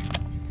on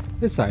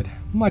this side,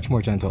 much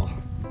more gentle.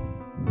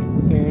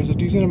 There's a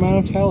decent amount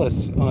of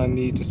talus on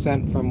the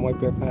descent from White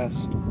Bear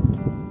Pass.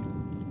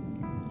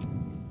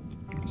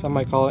 Some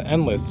might call it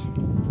endless.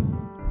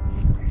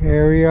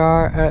 Here we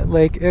are at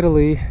Lake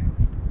Italy.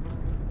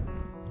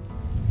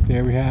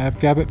 There we have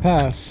Gabbett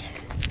Pass.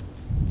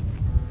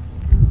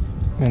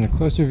 And a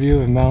closer view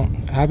of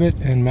Mount Abbott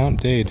and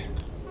Mount Dade.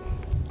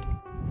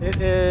 It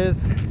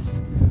is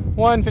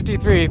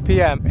 1:53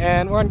 p.m.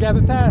 and we're on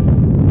Gabbett Pass.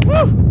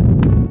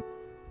 Woo!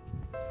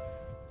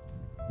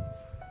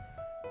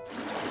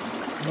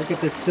 Look at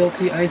this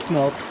silty ice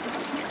melt.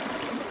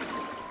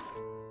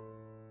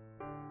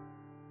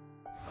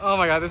 Oh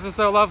my god, this is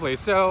so lovely.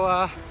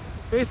 So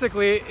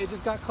basically it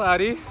just got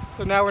cloudy,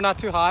 so now we're not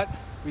too hot.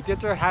 We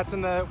dipped our hats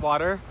in the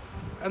water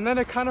and then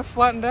it kind of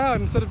flattened out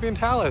instead of being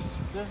talus.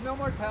 There's no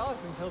more talus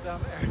until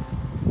down there.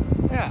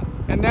 Yeah,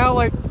 and now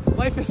like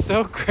life is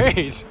so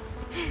great.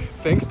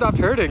 Things stopped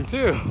hurting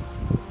too.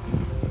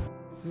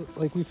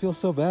 Like we feel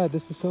so bad.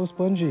 This is so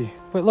spongy.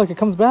 But look, it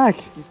comes back.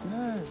 It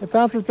does. It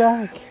bounces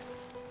back.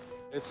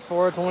 It's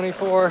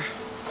 4:24.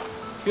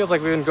 Feels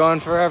like we've been going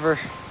forever.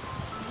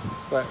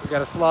 But we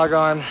gotta slog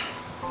on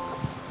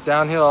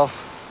downhill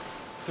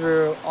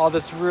through all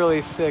this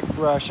really thick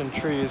brush and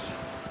trees.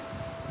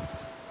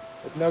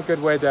 With no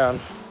good way down.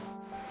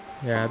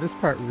 Yeah, this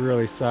part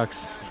really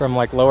sucks. From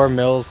like Lower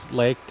Mills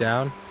Lake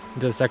down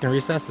into the second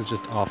recess is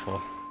just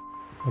awful.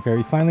 Okay,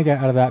 we finally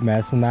got out of that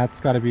mess, and that's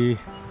gotta be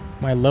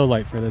my low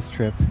light for this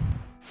trip.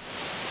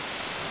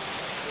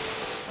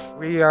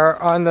 We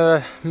are on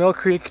the Mill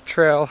Creek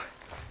Trail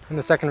in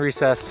the second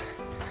recess.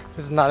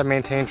 This is not a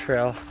maintained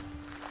trail,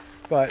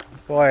 but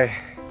boy,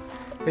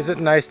 is it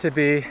nice to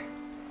be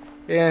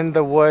in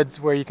the woods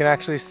where you can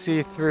actually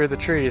see through the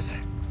trees.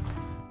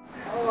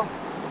 Oh,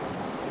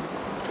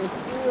 it's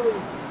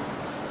really...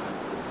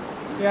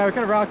 Yeah, we could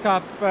have rock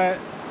top, but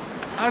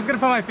I was gonna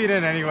put my feet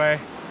in anyway.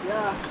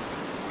 Yeah.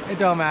 It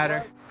don't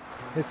matter.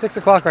 It's 6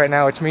 o'clock right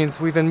now, which means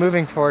we've been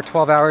moving for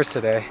 12 hours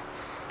today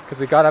because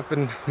we got up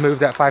and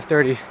moved at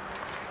 5:30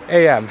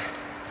 a.m.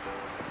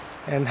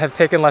 and have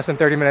taken less than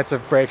 30 minutes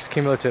of breaks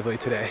cumulatively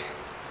today.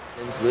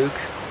 My name's Luke.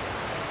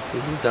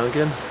 This is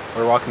Duncan.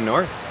 We're walking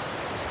north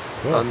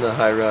on the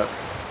high route.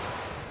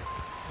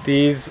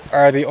 These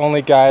are the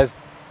only guys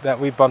that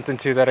we bumped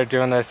into that are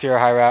doing the Sierra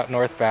High Route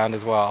northbound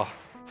as well.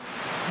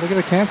 Look at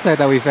the campsite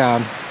that we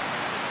found.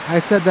 I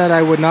said that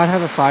I would not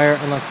have a fire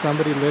unless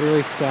somebody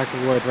literally stacked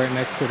wood right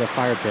next to the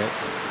fire pit.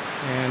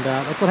 And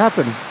that's what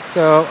happened.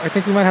 So I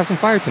think we might have some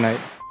fire tonight.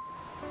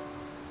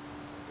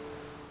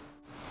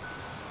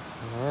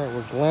 Alright,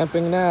 we're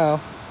glamping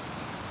now.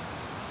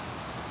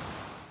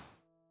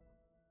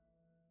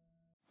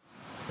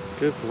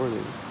 Good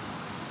morning.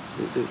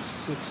 It is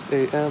 6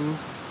 a.m.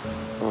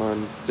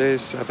 on day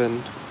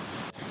 7.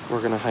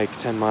 We're gonna hike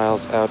 10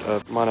 miles out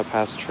of Mana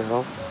Pass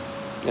Trail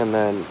and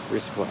then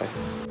resupply.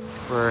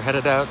 We're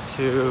headed out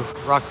to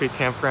Rock Creek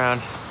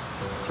Campground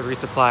to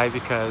resupply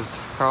because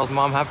Carl's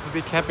mom happened to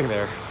be camping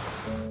there.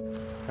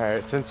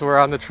 Alright, since we're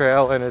on the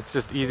trail and it's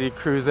just easy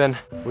cruising,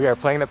 we are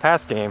playing the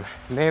pass game.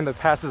 Name the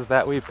passes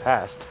that we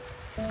passed.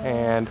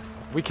 And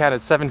we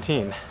counted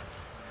 17.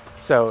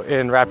 So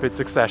in rapid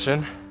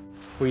succession,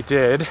 we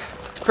did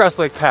Grouse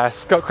Lake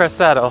Pass, Goat Crest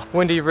Saddle,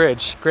 Windy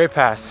Ridge, Gray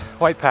Pass,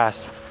 White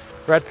Pass,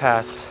 Red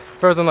Pass,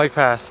 Frozen Lake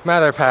Pass,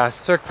 Mather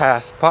Pass, Cirque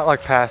Pass,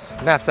 Potluck Pass,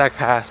 Knapsack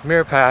Pass,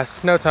 Mirror Pass,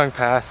 Snow Tongue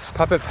Pass,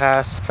 Puppet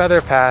Pass,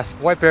 Feather Pass,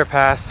 White Bear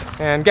Pass,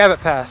 and Gabbit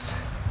Pass.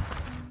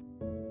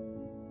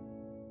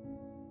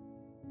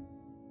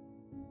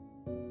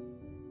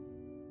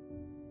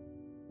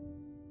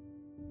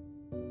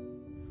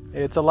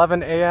 It's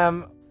 11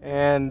 a.m.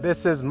 and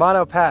this is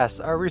Mono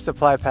Pass, our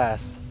resupply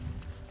pass.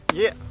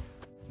 Yeah.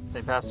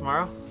 Same pass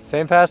tomorrow?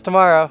 Same pass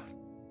tomorrow.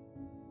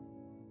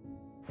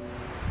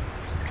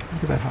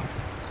 Look at that hop.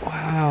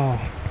 Wow.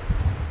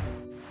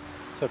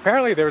 So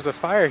apparently there was a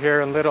fire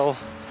here in Little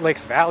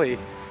Lakes Valley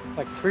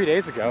like 3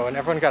 days ago and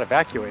everyone got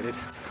evacuated.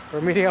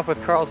 We're meeting up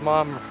with Carl's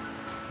mom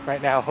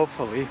right now,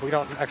 hopefully. We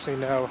don't actually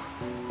know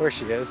where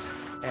she is.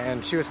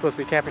 And she was supposed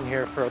to be camping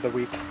here for the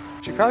week.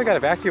 She probably got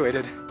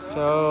evacuated.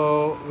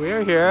 So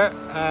we're here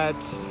at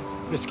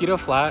Mosquito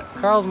Flat.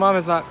 Carl's mom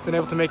has not been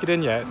able to make it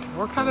in yet.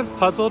 We're kind of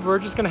puzzled. We're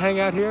just gonna hang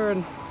out here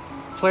and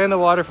play in the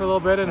water for a little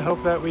bit and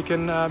hope that we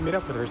can meet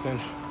up with her soon.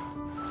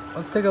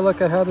 Let's take a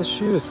look at how the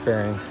shoe is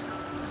faring.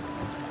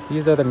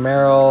 These are the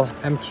Merrell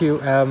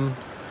MQM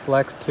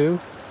Flex 2.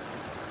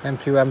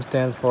 MQM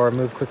stands for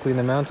Move Quickly in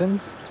the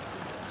Mountains.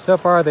 So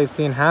far they've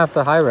seen half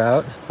the high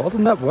route,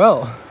 holding up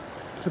well,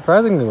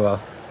 surprisingly well.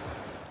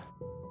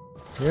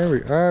 Here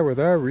we are with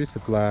our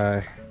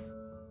resupply.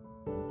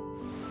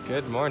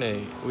 Good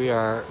morning. We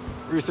are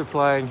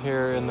resupplying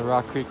here in the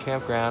Rock Creek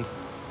campground.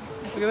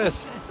 Look at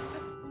this.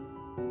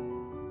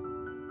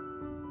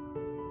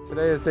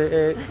 Today is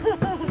day 8,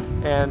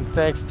 and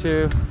thanks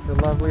to the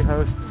lovely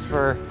hosts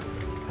for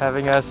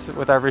having us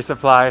with our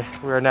resupply.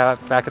 We are now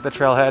back at the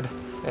trailhead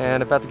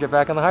and about to get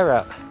back on the high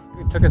route.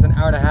 It took us an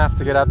hour and a half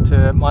to get up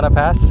to Mono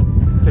Pass.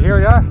 So here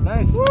we are,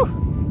 nice. Woo!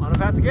 Mono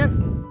Pass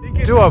again?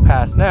 Duo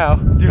Pass now.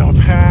 Duo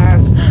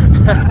Pass!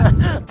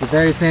 It's a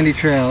very sandy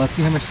trail. Let's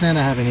see how much sand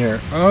I have in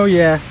here. Oh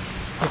yeah.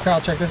 Hey Carl,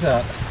 check this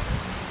out.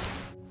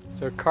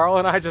 So Carl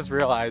and I just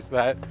realized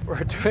that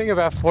we're doing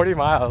about 40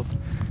 miles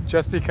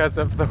just because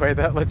of the way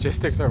that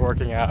logistics are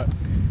working out.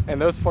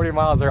 And those 40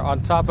 miles are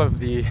on top of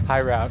the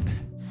high route.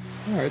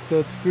 All right, so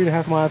it's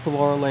 3.5 miles to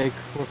Laurel Lake.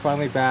 We're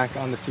finally back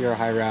on the Sierra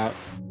High Route.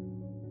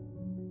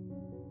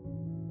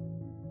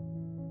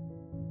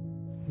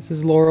 This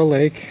is Laurel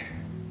Lake.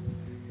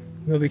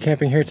 We'll be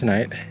camping here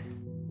tonight.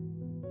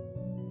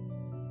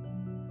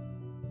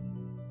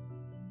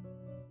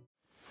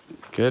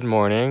 Good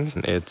morning.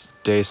 It's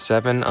day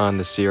 7 on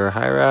the Sierra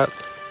High Route,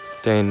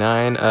 day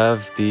 9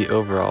 of the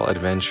overall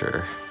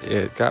adventure.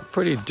 It got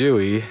pretty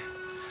dewy.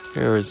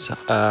 There was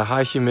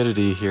high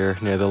humidity here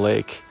near the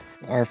lake.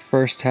 Our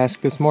first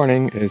task this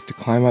morning is to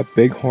climb up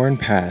Bighorn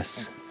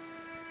Pass.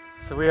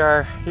 So we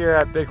are here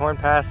at Bighorn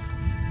Pass.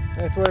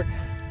 Nice work.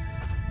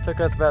 Took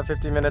us about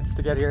 50 minutes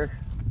to get here.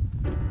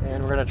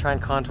 And we're gonna try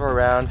and contour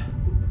around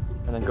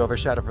and then go over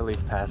Shadow of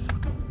Relief Pass,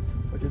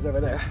 which is over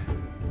there.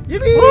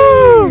 Yippee!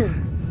 Woo!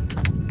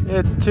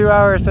 It's 2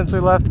 hours since we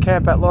left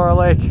camp at Laurel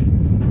Lake,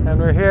 and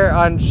we're here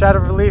on Shadow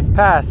of Relief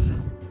Pass.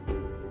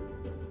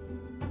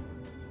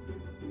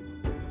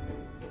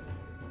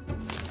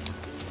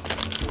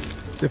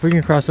 So if we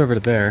can cross over to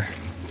there,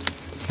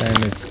 then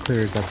it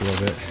clears up a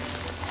little bit.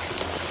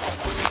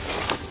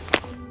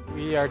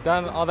 We are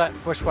done all that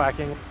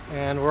bushwhacking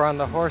and we're on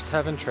the Horse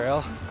Heaven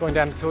Trail going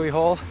down to Tule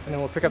Hole, and then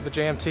we'll pick up the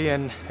JMT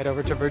and head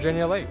over to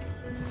Virginia Lake.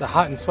 It's a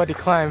hot and sweaty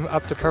climb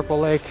up to Purple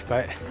Lake,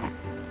 but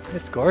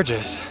it's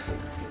gorgeous.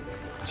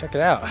 Check it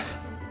out.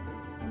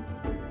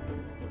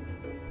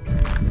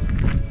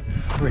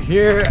 We're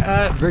here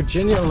at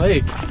Virginia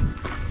Lake.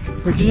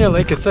 Virginia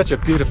Lake is such a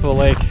beautiful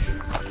lake.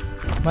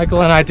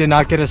 Michael and I did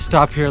not get a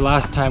stop here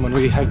last time when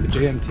we hiked the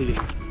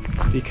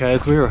JMT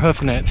because we were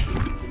hoofing it.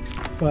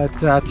 But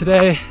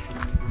today,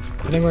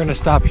 I think we're gonna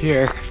stop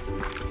here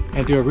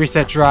and do a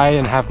reset dry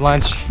and have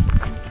lunch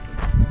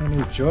and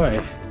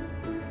enjoy.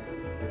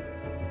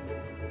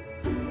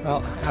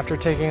 Well, after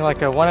taking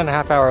like a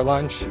 1.5 hour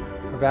lunch,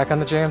 we're back on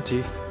the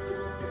JMT.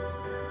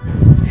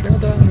 Trail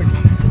dogs,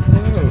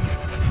 hello.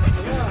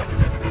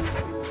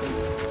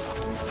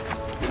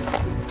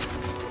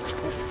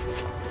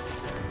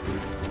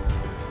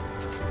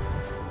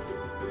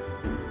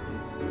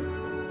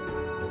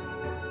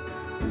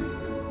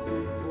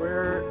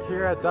 We're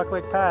here at Duck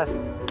Lake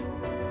Pass.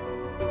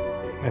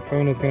 My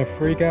phone is gonna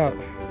freak out.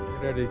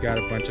 I already got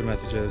a bunch of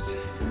messages.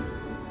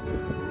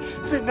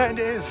 It's been 9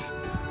 days.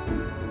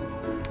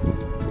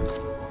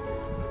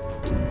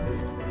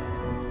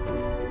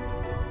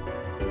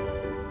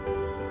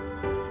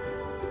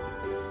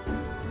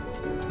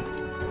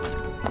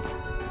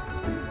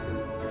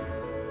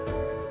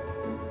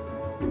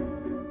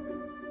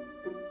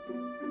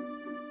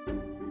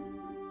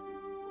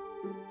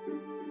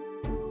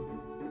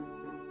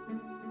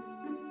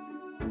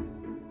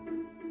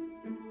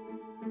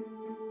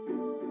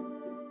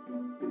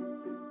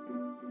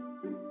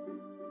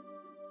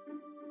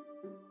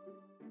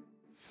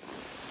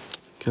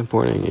 Good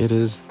morning. It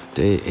is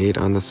day 8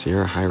 on the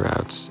Sierra High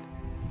Route.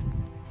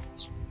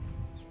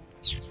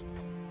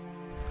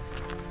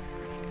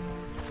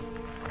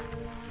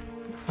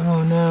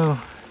 Oh no.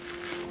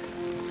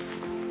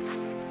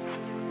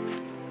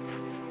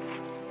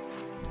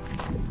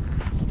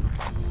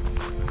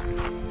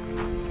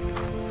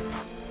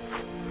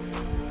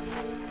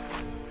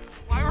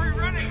 Why are we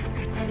running?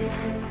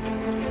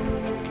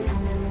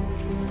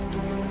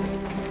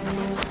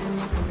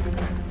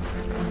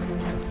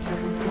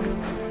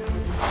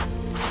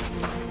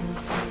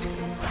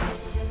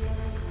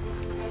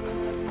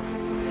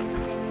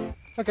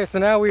 Okay, so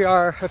now we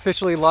are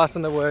officially lost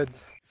in the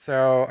woods.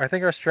 So I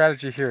think our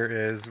strategy here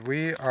is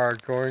we are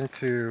going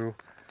to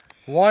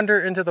wander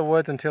into the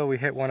woods until we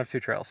hit one of 2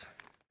 trails.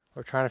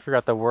 We're trying to figure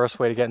out the worst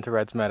way to get into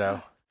Red's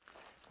Meadow.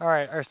 All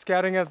right, our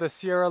scouting of the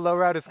Sierra Low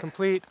Route is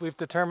complete. We've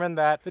determined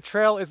that the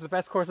trail is the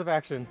best course of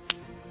action.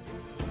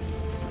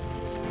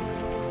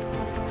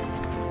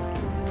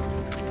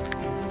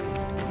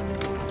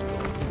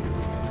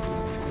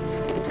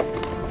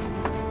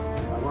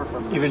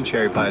 Even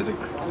cherry pies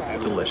are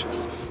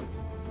delicious.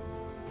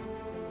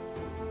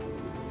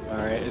 All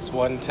right, it's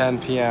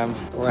 1:10 p.m.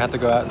 We're gonna have to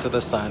go out into the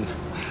sun.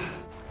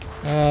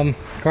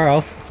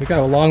 Carl, we got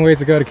a long ways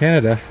to go to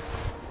Canada.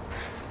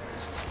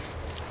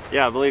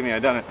 Yeah, believe me,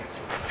 I've done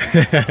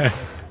it.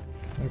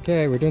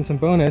 Okay, we're doing some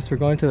bonus. We're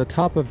going to the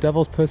top of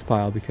Devil's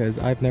Postpile because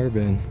I've never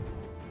been.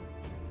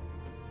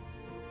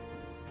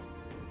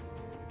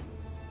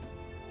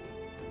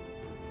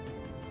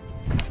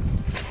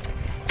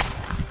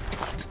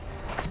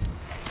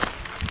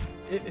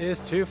 It is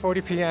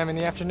 2:40 p.m. in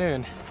the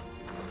afternoon,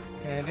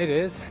 and it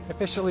is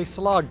officially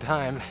slog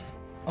time.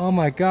 Oh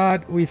my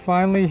god, we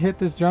finally hit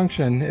this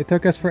junction. It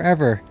took us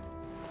forever.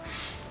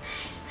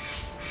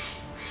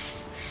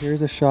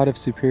 Here's a shot of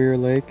Superior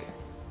Lake.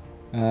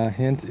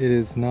 Hint, it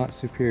is not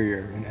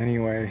superior in any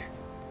way.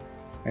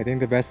 I think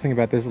the best thing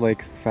about this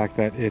lake is the fact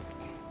that it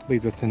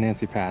leads us to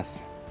Nancy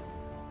Pass.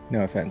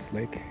 No offense,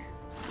 lake.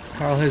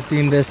 Carl has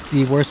deemed this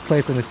the worst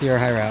place on the Sierra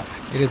High Route.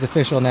 It is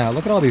official now.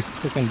 Look at all these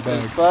freaking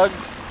bugs.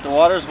 Bugs, the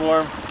water's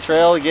warm,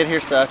 trail to get here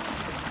sucks.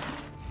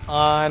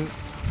 On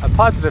a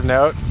positive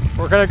note,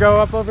 we're gonna go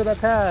up over that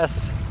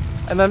pass,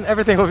 and then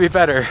everything will be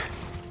better.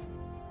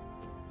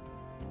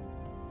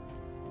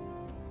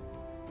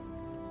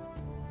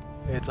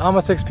 It's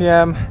almost 6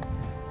 p.m.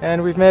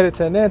 and we've made it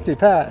to Nancy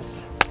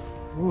Pass.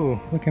 Ooh,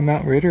 look at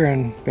Mount Ritter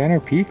and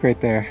Banner Peak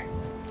right there.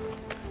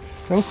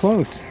 So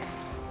close.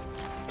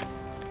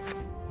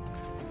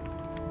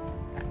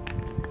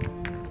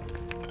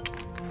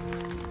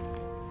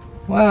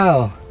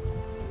 Wow,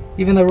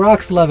 even the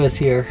rocks love us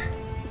here.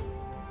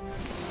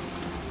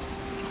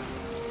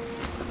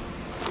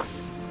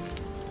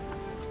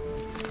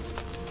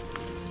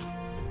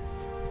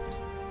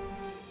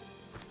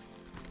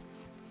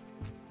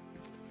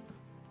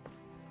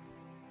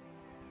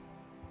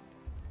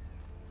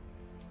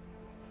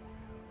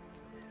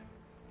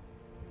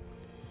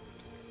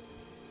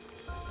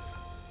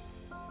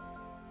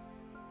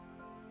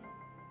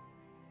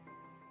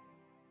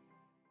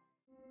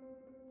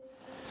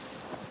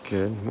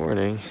 Good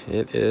morning.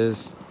 It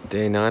is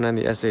day 9 on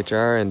the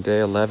SHR and day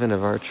 11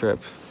 of our trip.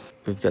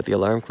 We've got the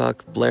alarm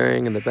clock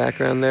blaring in the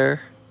background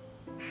there.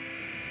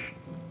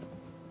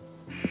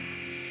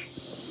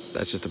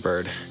 That's just a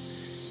bird.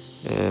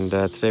 And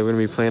today we're gonna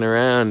be playing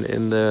around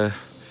in the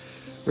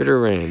Ritter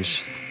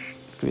Range.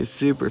 It's gonna be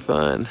super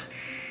fun.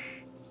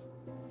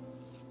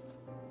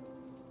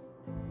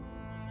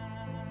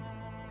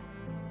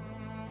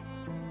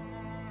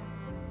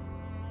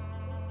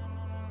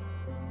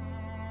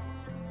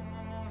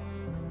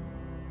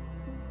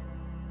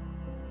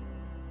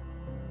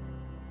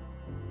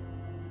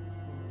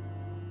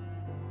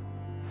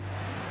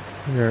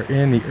 We are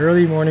in the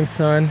early morning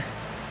sun.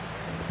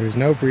 There's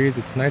no breeze,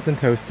 it's nice and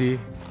toasty.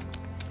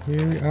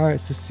 Here we are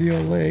at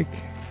Cecile Lake.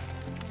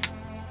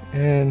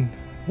 And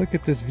look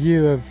at this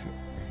view of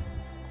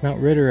Mount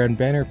Ritter and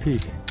Banner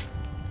Peak.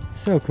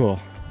 So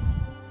cool.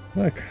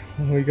 Look,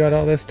 we got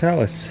all this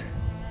talus.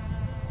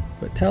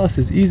 But talus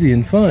is easy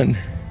and fun.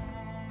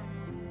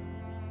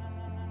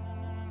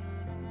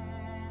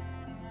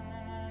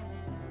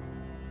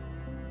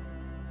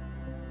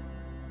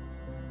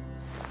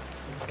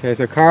 Okay,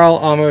 so Carl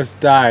almost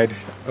died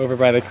over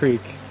by the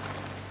creek.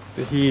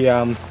 He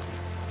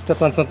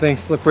stepped on something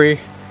slippery,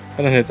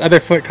 and then his other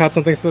foot caught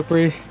something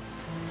slippery,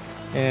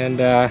 and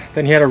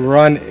then he had to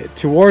run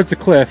towards a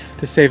cliff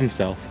to save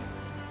himself.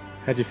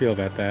 How'd you feel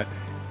about that?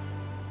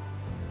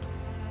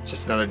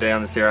 Just another day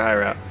on the Sierra High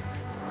Route.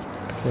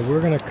 So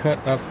we're gonna cut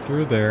up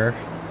through there.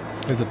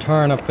 There's a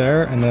tarn up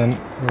there, and then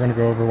we're gonna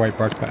go over White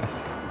Bark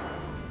Pass.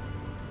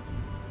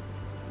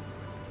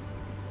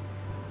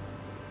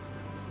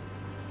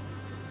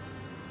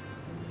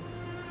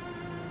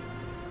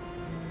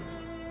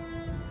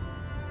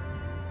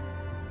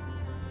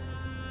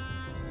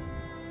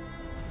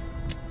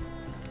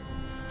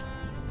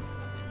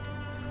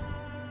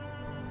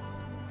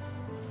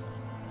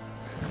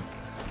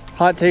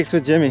 Hot takes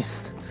with Jimmy.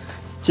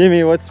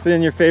 Jimmy, what's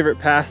been your favorite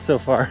pass so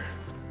far?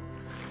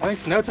 I think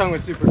Snow Tongue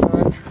was super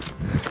fun.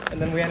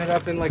 and then we ended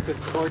up in like this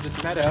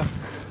gorgeous meadow.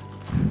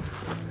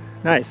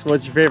 Nice.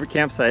 What's your favorite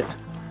campsite?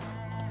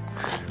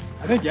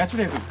 I think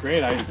yesterday's was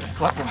great. I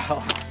slept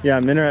well. Yeah,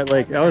 Minaret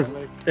Lake.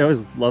 It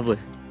was lovely.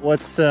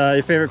 What's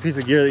your favorite piece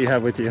of gear that you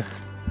have with you?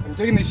 I'm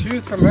digging these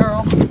shoes from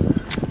Merrill.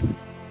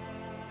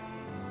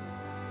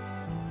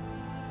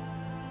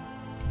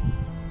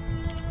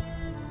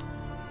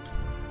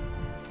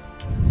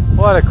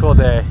 What a cool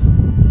day.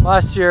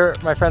 Last year,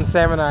 my friend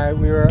Sam and I,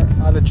 we were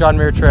on the John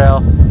Muir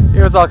Trail.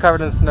 It was all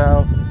covered in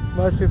snow.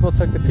 Most people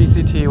took the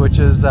PCT, which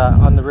is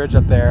on the ridge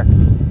up there.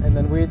 And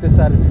then we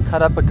decided to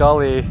cut up a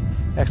gully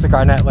next to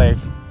Garnett Lake.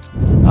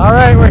 All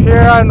right, we're here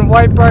on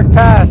White Bark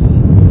Pass.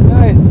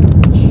 Nice.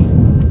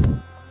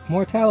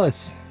 More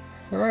talus.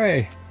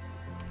 Hooray.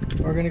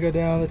 We're gonna go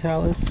down the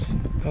talus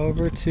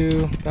over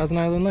to Thousand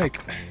Island Lake.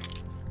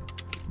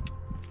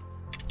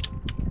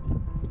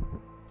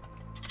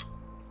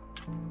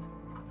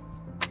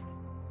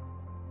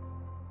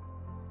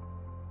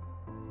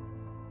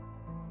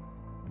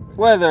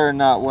 Whether or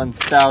not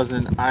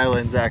 1,000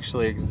 islands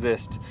actually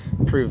exist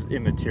proves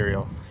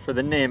immaterial, for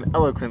the name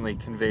eloquently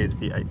conveys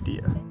the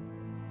idea.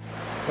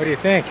 What do you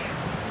think?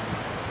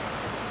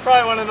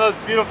 Probably one of the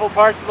most beautiful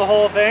parts of the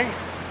whole thing.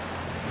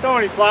 So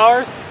many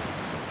flowers,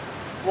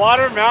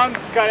 water,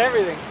 mountains, it's got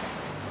everything.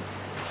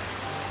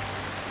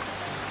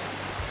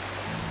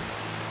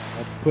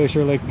 That's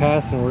Glacier Lake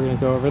Pass, and we're gonna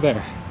go over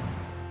there.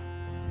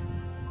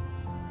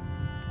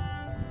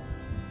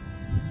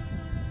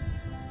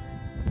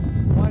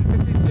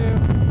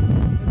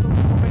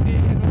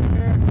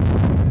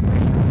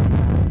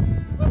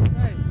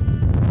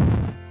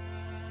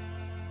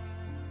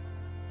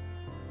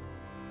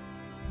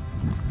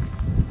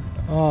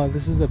 Oh,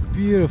 this is a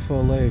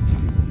beautiful lake.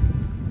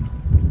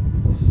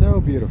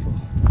 So beautiful.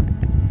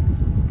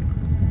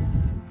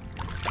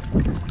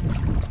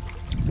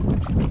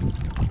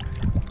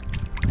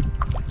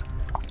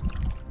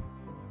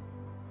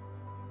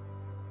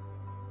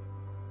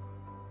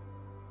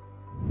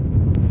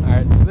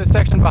 Alright, so this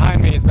section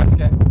behind me is about to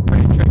get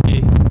pretty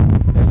tricky.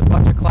 There's a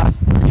bunch of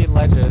class 3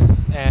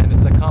 ledges and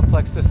it's a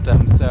complex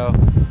system, so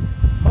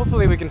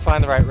hopefully we can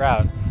find the right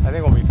route. I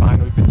think we'll be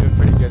fine. We've been doing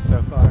pretty good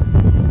so far.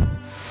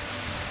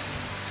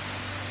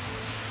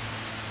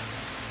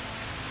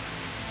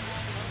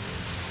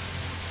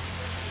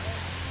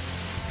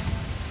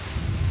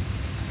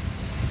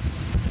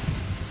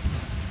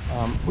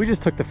 We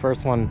just took the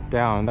first one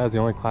down. That was the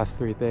only class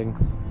 3 thing.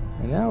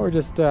 And now we're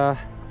just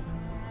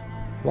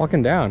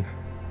walking down.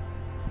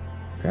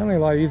 Apparently a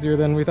lot easier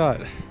than we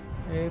thought.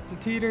 It's a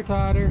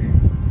teeter-totter.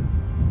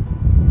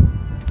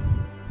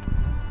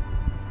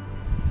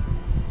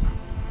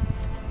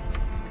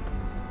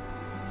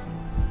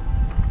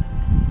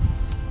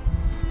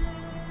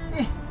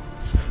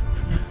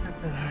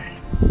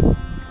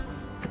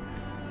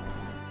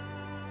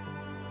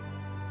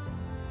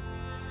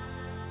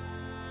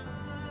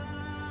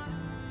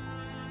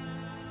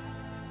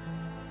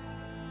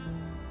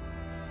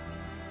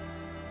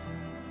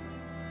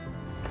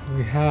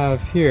 We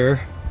have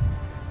here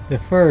the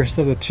first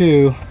of the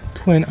 2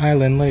 twin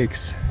island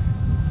lakes.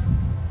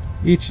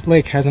 Each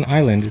lake has an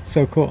island. It's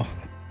so cool.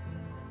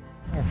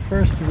 Our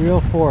first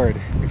real ford,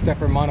 except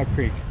for Mono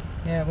Creek.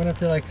 Yeah, it went up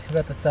to like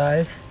about the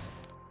thigh.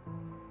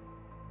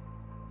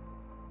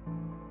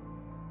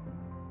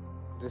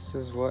 This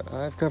is what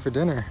I've got for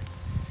dinner.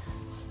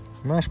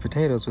 Mashed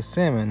potatoes with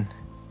salmon.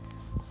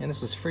 And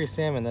this was free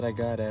salmon that I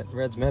got at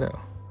Red's Meadow.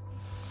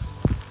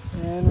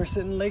 And we're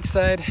sitting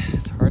lakeside.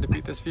 It's hard to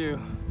beat this view.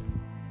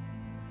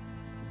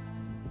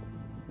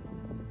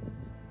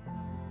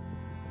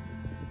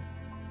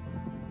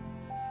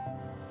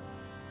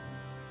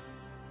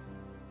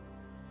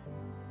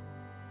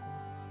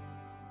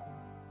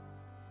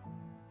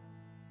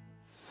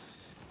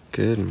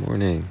 Good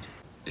morning.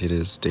 It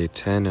is day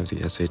 10 of the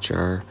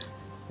SHR.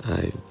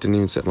 I didn't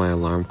even set my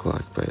alarm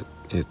clock, but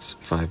it's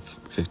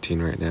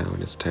 5:15 right now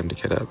and it's time to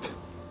get up.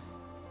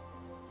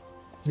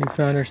 We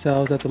found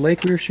ourselves at the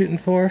lake we were shooting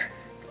for.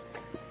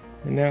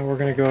 And now we're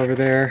gonna go over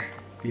there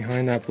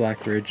behind that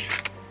black ridge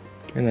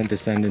and then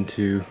descend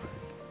into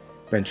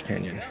Bench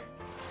Canyon.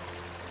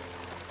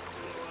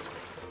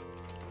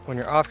 When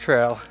you're off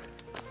trail,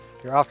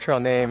 your off trail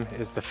name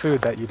is the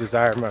food that you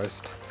desire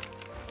most.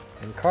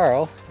 And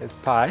Carl is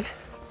pie,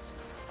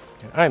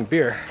 and I'm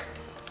beer.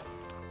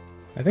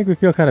 I think we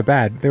feel kind of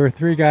bad. There were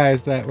 3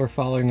 guys that were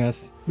following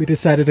us. We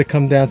decided to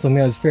come down something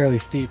that was fairly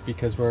steep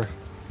because we're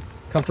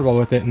comfortable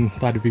with it and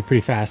thought it'd be pretty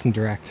fast and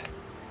direct.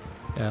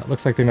 Yeah, it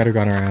looks like they might have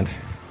gone around.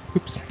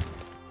 Oops.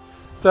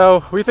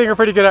 So we think we're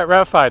pretty good at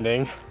route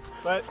finding.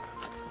 But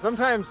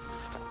sometimes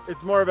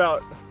it's more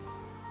about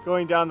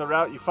going down the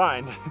route you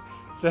find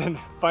than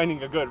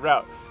finding a good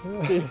route.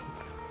 See,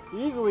 you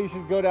easily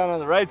should go down on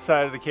the right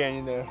side of the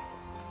canyon there.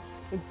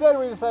 Instead,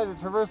 we decided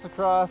to traverse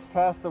across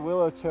past the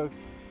willow choke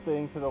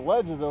thing to the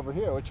ledges over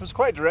here, which was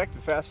quite direct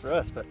and fast for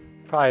us, but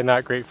probably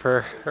not great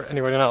for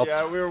anyone else.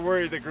 Yeah, we were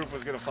worried the group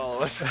was going to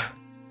follow us.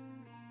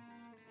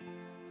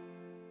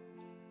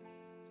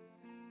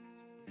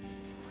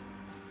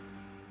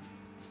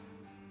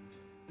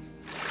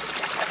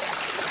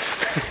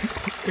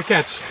 Good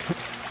catch.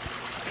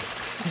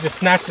 You just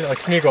snatched it like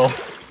Smeagol.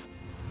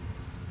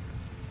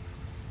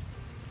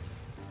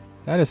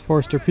 That is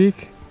Forester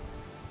Peak.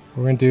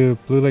 We're gonna do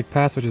Blue Lake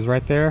Pass, which is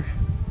right there.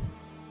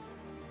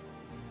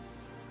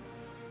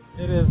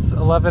 It is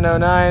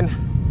 11:09.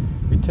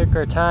 We took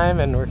our time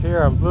and we're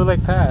here on Blue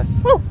Lake Pass.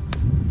 Woo!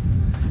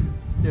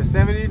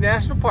 Yosemite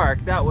National Park,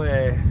 that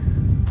way.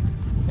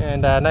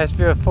 And a nice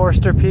view of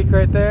Forester Peak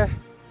right there.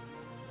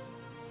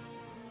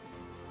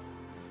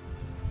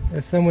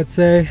 As some would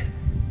say,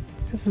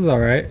 this is all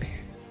right.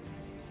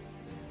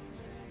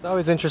 It's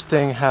always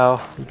interesting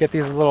how you get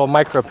these little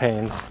micro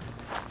pains.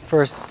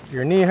 First,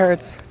 your knee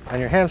hurts, then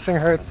your hamstring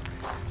hurts,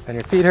 then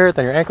your feet hurt,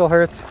 then your ankle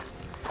hurts,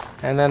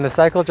 and then the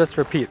cycle just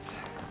repeats.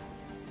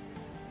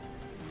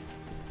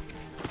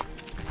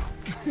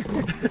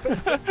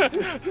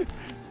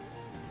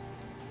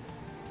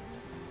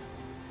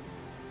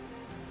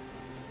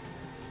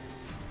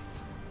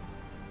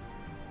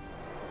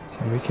 So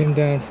we came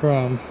down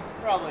from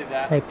Probably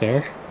that. right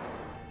there.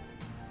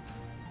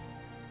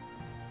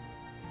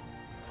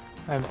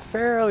 I'm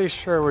fairly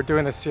sure we're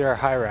doing the Sierra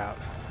High route.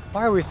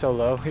 Why are we so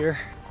low here?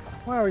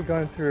 Why are we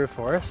going through a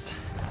forest?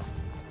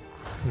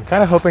 I'm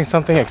kind of hoping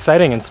something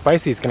exciting and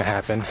spicy is going to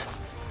happen.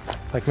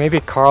 Like maybe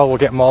Carl will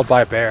get mauled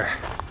by a bear.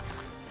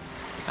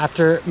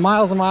 After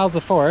miles and miles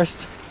of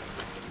forest,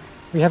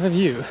 we have a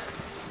view.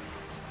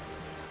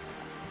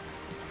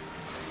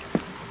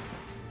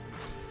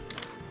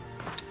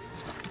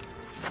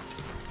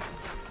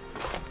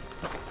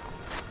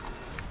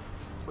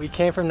 We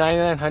came from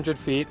 9,900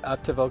 feet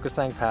up to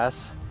Vokasang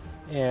Pass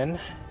in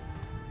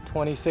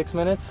 26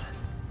 minutes.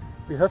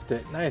 We hoofed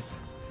it, nice.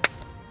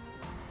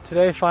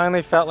 Today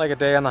finally felt like a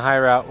day on the high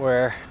route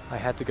where I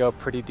had to go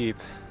pretty deep.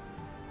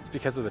 It's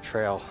because of the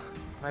trail.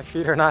 My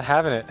feet are not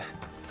having it,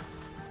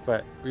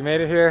 but we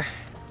made it here.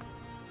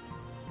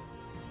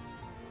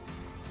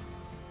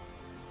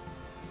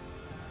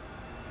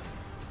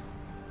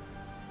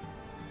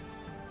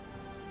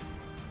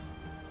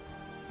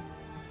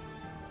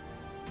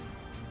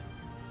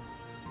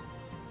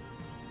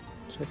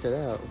 Check it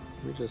out.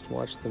 We just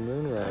watched the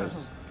moon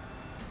rise.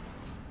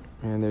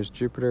 And there's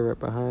Jupiter right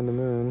behind the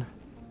moon.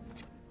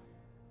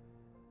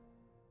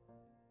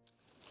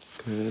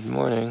 Good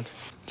morning.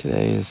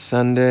 Today is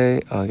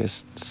Sunday,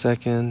 August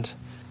 2nd,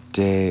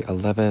 day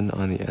 11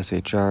 on the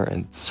SHR,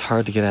 and it's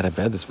hard to get out of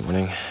bed this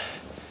morning.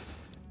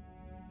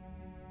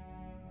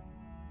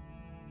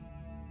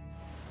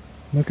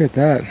 Look at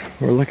that.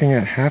 We're looking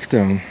at Half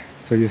Dome.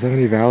 So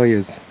Yosemite Valley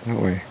is that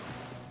way.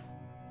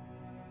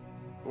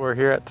 We're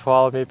here at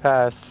Tuolumne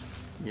Pass.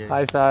 Yeah.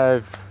 High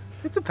five.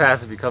 It's a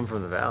pass if you come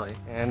from the valley.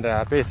 And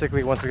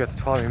basically once we get to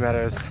Tuolumne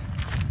Meadows,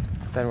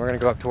 then we're gonna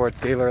go up towards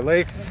Gaylor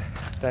Lakes,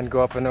 then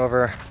go up and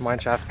over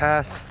Mineshaft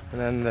Pass, and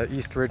then the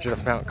east ridge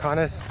of Mount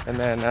Conness, and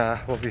then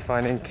we'll be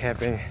finding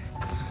camping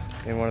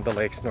in one of the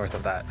lakes north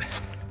of that.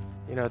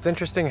 You know, it's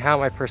interesting how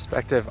my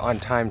perspective on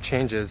time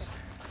changes.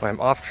 When I'm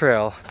off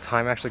trail,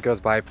 time actually goes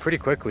by pretty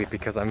quickly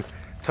because I'm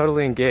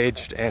totally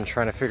engaged and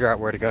trying to figure out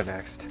where to go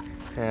next.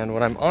 And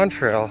when I'm on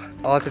trail,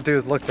 all I have to do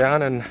is look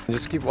down and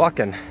just keep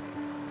walking.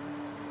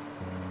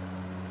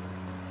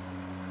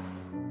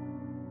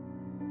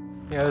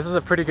 Yeah, this is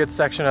a pretty good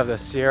section of the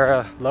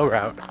Sierra Low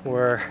Route.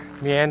 We're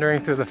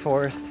meandering through the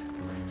forest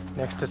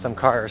next to some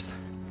cars.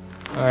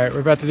 All right,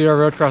 we're about to do our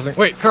road crossing.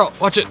 Wait, Carl,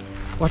 watch it.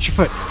 Watch your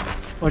foot.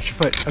 Watch your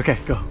foot. Okay,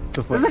 go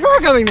for it. There's a car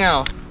coming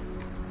now.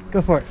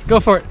 Go for it. Go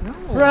for it. No.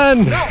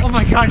 Run. No. Oh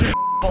my God, you're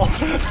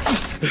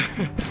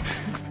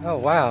Oh,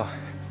 wow.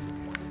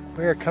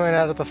 We are coming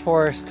out of the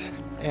forest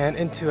and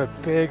into a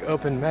big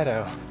open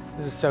meadow.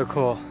 This is so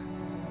cool.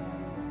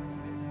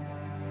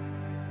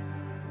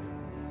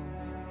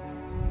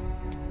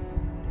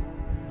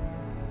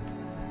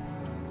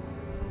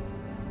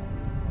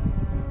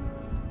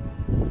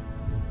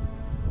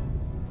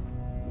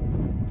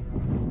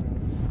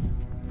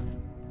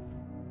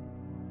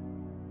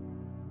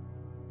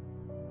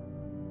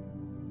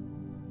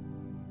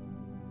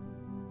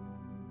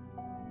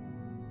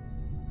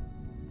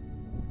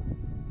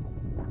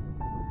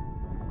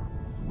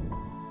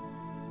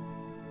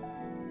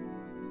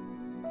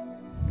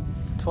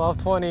 It's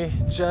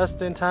 12:20,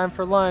 just in time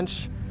for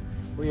lunch.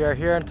 We are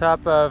here on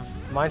top of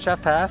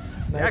Mineshaft Pass.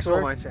 Nice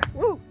actual work. Mineshaft.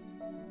 Woo!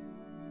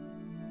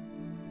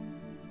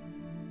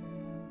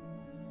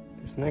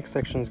 This next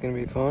section is going to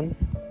be fun.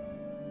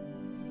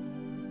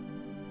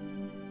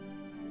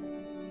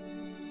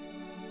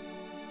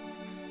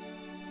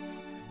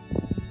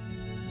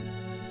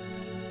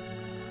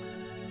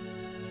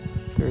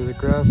 There's a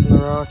grass in the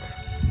rock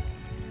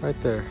right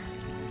there.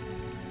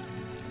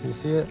 You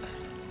see it?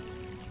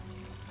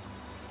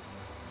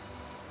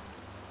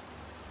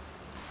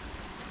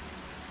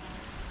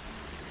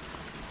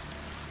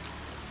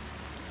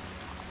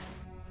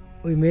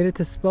 We made it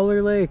to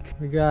Spuller Lake.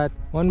 We got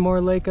one more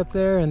lake up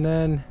there and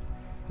then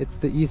it's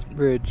the East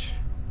Bridge.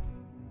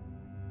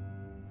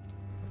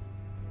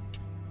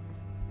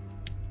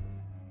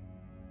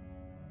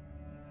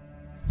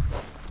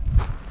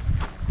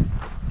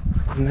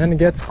 And then it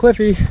gets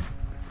cliffy.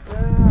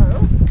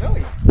 Oh, it's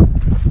snowy.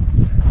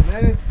 And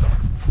then it's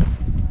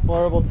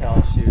adorable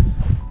talus shoot.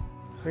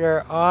 We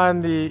are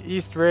on the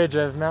east ridge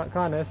of Mount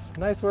Conness.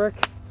 Nice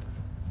work.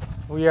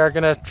 We are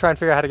gonna try and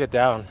figure out how to get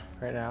down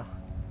right now.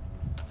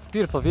 It's a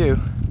beautiful view.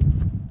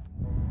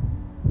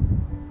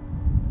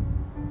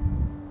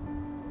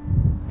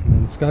 And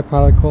then Sky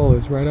Pilot Col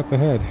is right up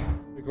ahead.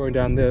 We're going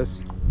down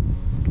this.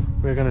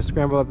 We're gonna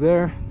scramble up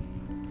there,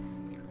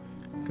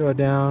 go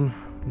down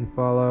and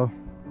follow,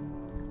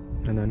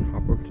 and then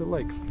hop over to the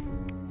lake.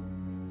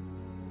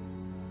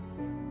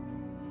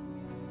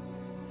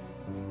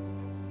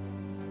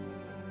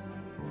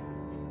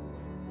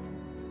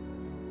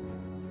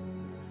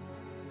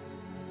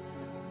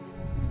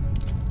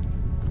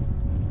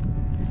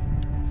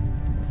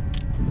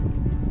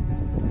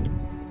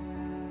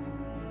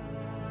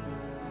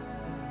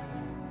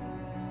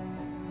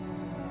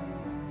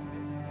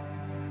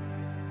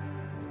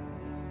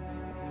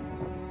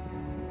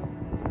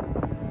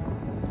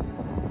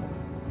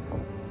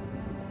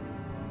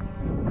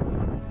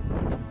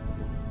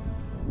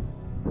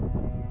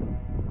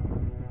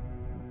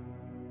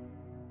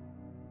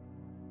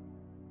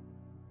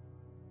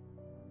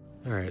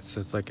 All right, so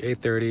it's like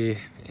 8:30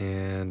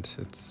 and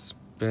it's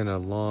been a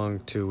long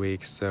 2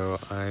 weeks, so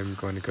I'm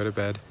going to go to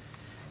bed.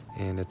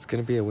 And it's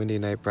gonna be a windy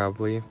night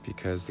probably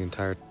because the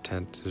entire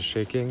tent is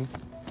shaking.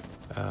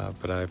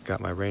 But I've got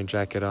my rain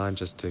jacket on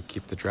just to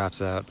keep the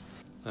drafts out.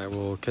 I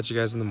will catch you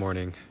guys in the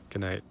morning.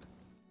 Good night.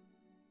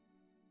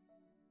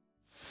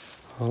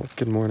 Well,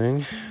 good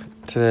morning.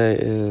 Today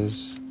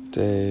is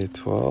day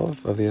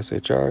 12 of the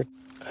SHR.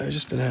 I've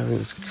just been having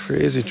this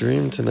crazy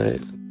dream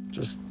tonight.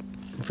 Just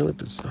really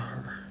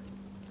bizarre.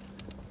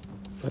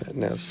 But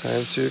now it's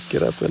time to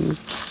get up and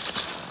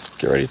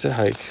get ready to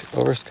hike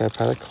over Sky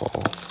Pilot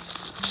Col.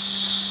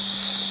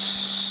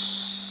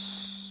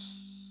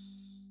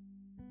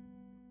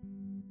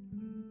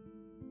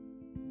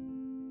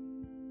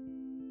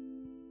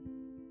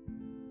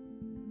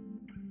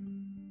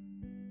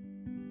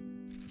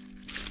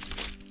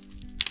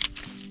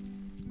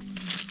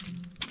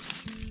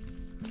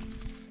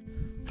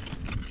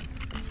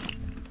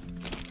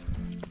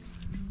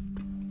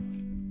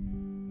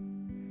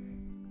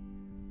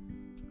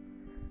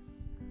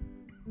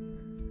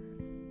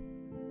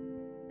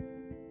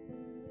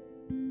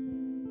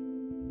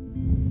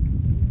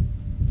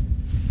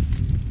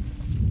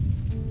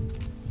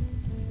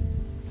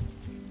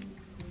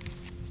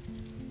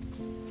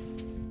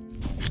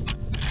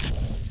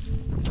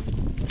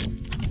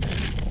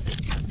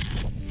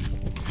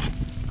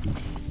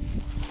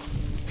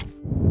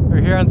 We're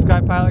here on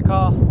Sky Pilot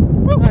Col.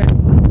 Nice.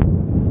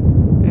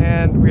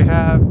 And we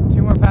have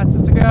 2 more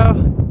passes to go.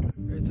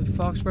 There's a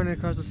fox running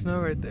across the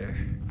snow right there.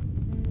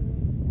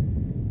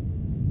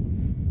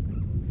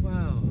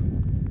 Wow.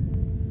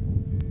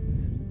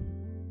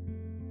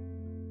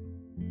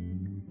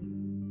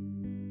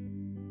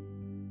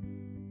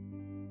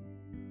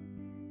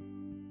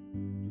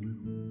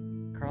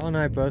 Carl and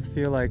I both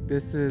feel like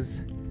this is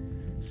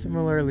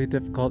similarly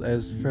difficult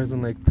as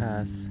Frozen Lake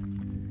Pass.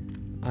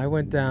 I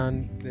went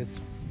down this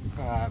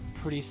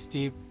pretty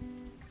steep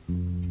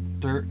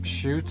dirt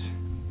chute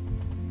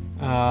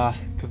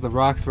because the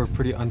rocks were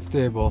pretty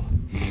unstable.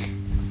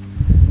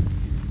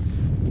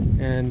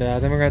 And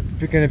then we're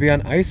going to be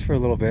on ice for a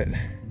little bit.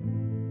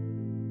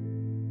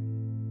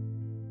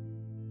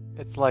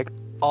 It's like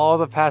all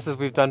the passes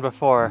we've done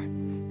before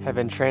have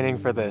been training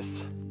for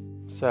this.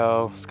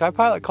 So Sky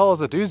Pilot Col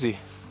is a doozy.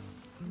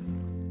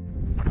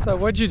 So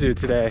what'd you do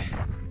today?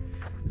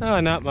 Oh,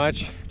 not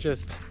much.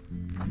 Just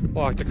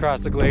walked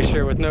across a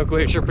glacier with no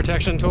glacier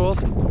protection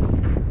tools.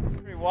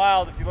 Pretty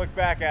wild if you look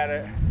back at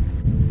it.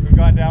 We've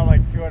gone down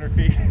like 200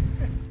 feet.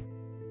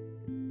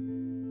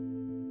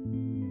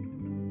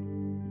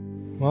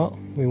 Well,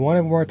 we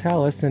wanted more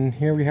talus and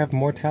here we have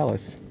more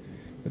talus.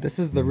 But this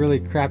is the really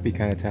crappy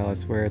kind of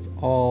talus where it's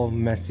all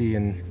messy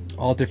and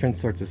all different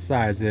sorts of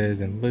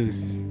sizes and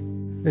loose.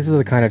 This is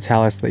the kind of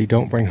talus that you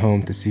don't bring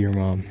home to see your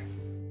mom.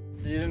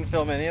 You didn't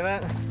film any of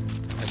that?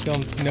 I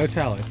filmed no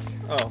talus.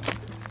 Oh.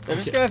 They're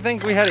just gonna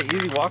think we had an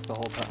easy walk the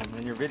whole time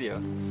in your video.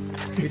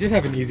 We did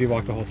have an easy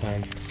walk the whole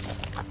time.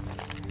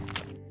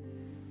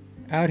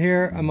 Out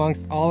here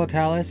amongst all the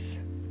talus,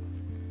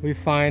 we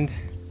find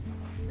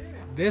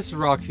this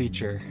rock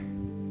feature.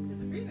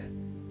 It's a Venus.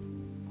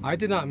 I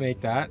did not make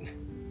that.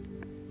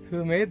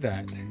 Who made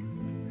that?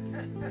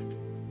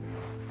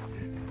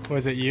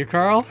 Was it you,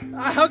 Carl?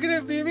 How can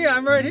it be me?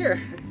 I'm right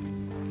here.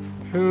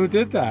 Who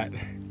did that?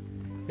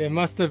 It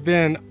must have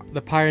been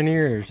the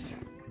pioneers.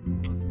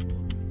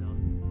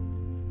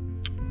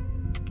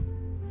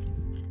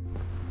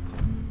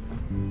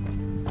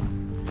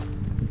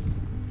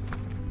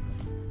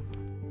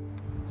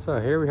 So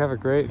here we have a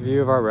great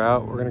view of our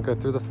route. We're gonna go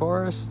through the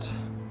forest,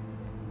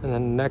 and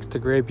then next to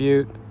Gray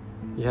Butte,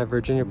 you have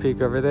Virginia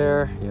Peak over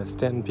there, you have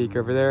Stanton Peak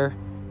over there,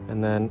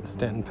 and then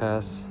Stanton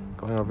Pass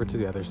going over to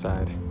the other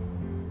side.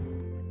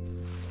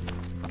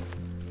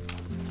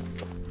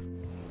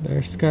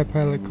 There's Sky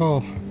Pilot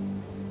Col.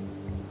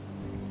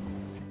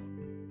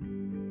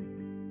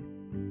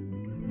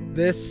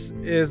 This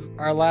is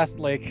our last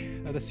lake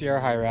of the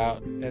Sierra High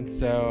route, and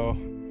so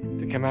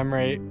to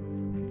commemorate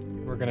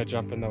we're gonna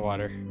jump in the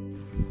water.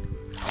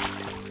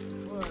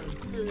 1,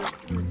 2,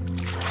 3.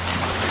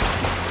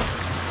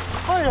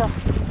 Oh yeah.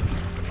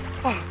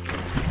 Oh.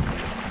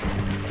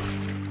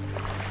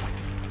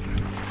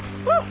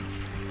 Woo!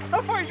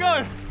 How far are you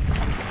going?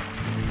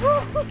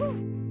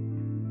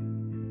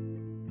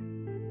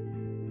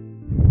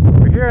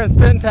 We're here in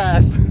Stinton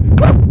Pass.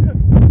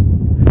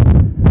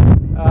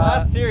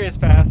 Last serious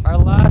pass. Our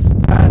last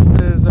pass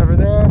is over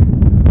there,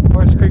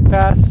 Horse Creek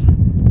Pass.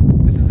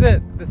 This is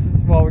it. This is,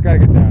 well, we gotta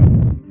get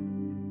down.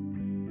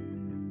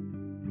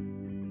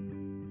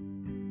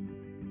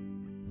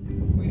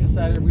 We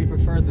decided we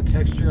preferred the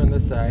texture on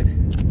this side,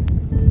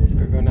 so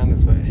we're going down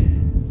this way.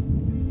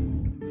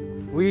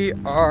 We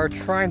are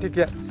trying to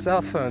get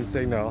cell phone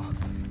signal,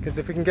 because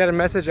if we can get a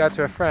message out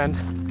to a friend,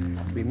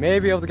 we may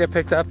be able to get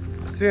picked up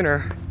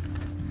sooner,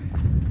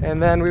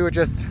 and then we would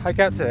just hike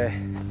out today.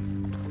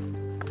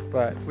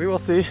 But we will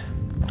see.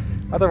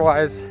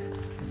 Otherwise,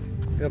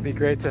 it'll be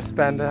great to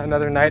spend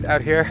another night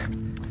out here.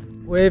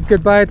 Wave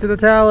goodbye to the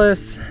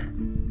talus.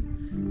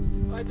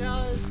 Bye,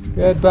 Dallas.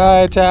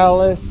 Goodbye,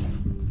 talus.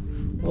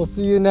 We'll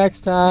see you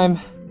next time.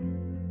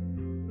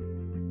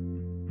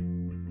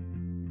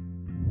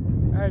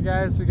 Alright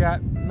guys, we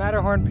got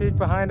Matterhorn Peak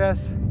behind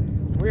us.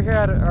 We're here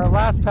at our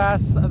last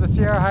pass of the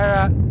Sierra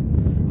Hirat,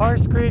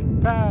 Horse Creek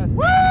Pass.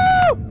 Woo!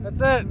 That's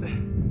it.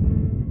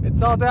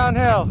 It's all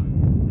downhill.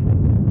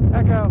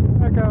 Echo,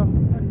 echo,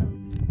 echo.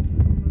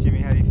 Jimmy,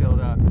 how do you feel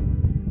about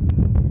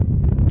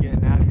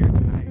getting out of here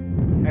tonight?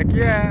 Heck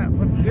yeah,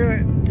 let's do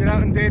it. Get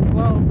out on day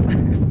 12.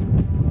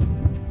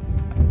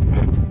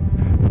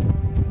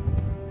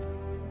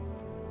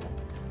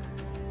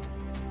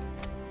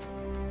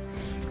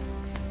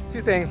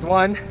 Two things.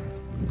 One,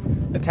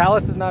 the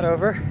talus is not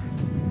over.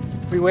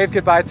 We waved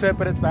goodbye to it,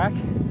 but it's back.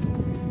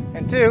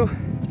 And two,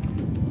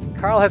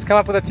 Carl has come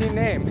up with a team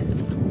name.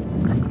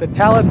 The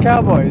Talus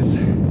Cowboys.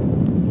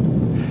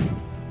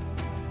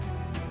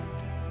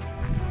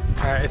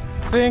 Alright,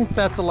 I think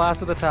that's the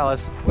last of the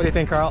talus. What do you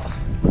think, Carl?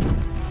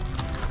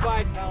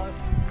 Bye, Talus.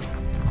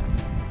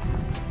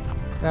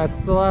 That's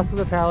the last of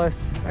the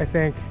talus, I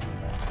think.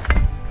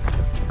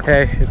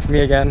 Hey, it's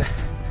me again.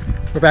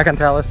 We're back on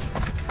talus.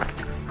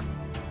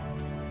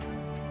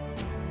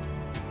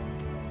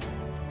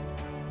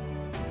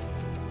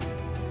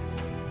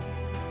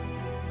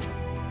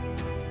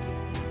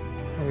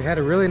 We had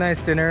a really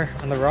nice dinner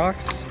on the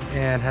rocks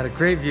and had a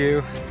great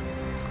view.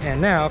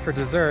 And now for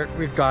dessert,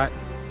 we've got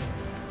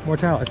more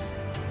talus.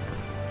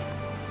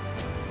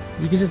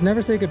 You can just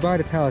never say goodbye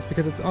to talus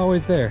because it's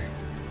always there.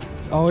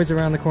 It's always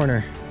around the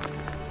corner.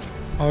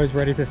 Always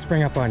ready to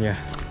spring up on you.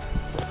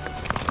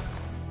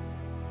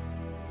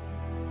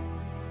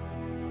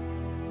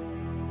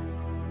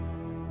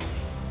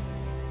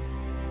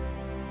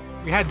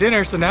 We had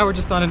dinner, so now we're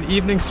just on an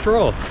evening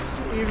stroll.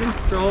 Evening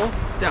stroll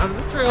down to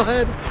the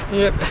trailhead.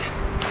 Yep. The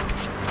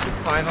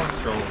final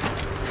stroll.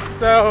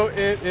 So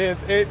it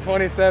is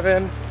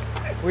 8:27.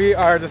 We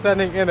are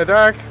descending in the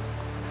dark.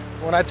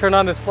 When I turned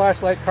on this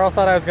flashlight, Carl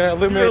thought I was going to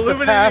illuminate the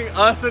path. Illuminating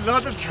us and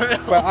not the trail.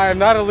 But I am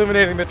not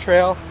illuminating the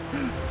trail.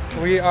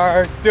 We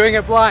are doing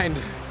it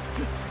blind.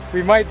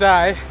 We might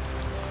die,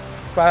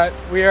 but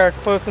we are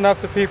close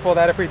enough to people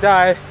that if we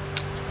die,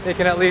 they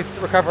can at least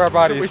recover our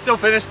bodies. We still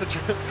finished the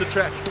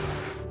trek.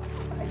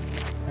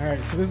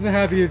 Alright, so this is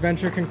how the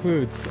adventure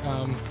concludes.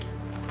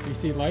 We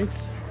see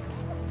lights,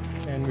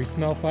 and we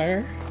smell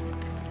fire,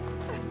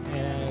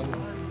 and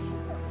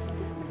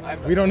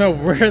we don't know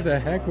where the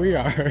heck we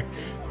are.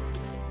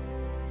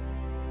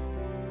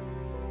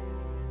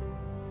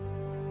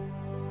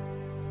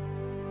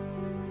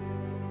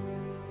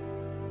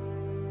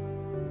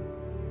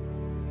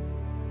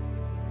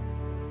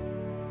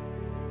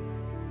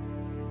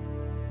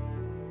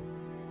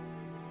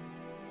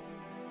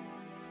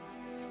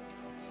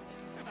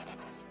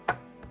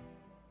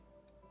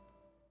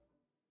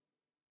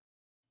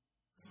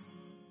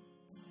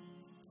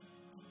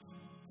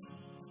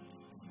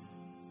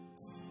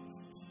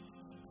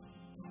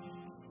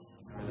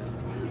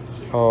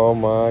 Oh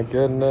my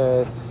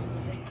goodness.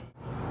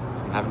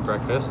 I'm having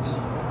breakfast.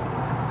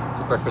 It's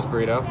a breakfast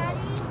burrito.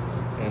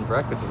 And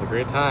breakfast is a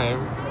great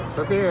time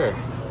for beer.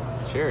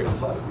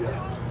 Cheers. How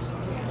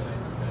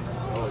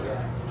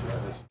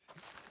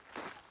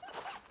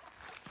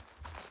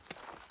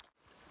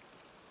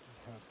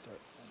it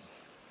starts.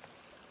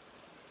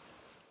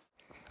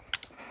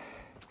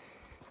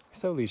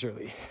 So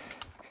leisurely.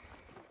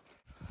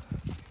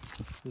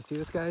 You see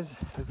this, guys?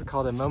 This is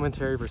called a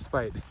momentary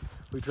respite.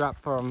 We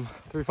dropped from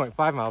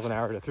 3.5 miles an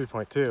hour to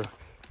 3.2. You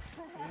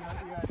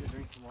have to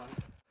drink some water.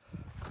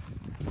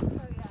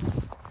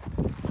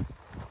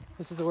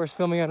 This is the worst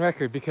filming on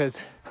record because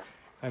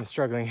I'm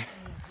struggling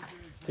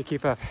to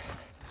keep up.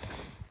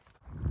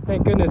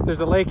 Thank goodness there's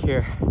a lake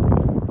here.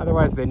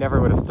 Otherwise they never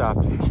would have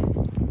stopped.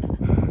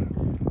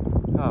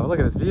 Oh, look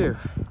at this view.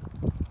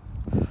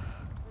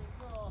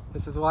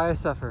 This is why I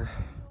suffer.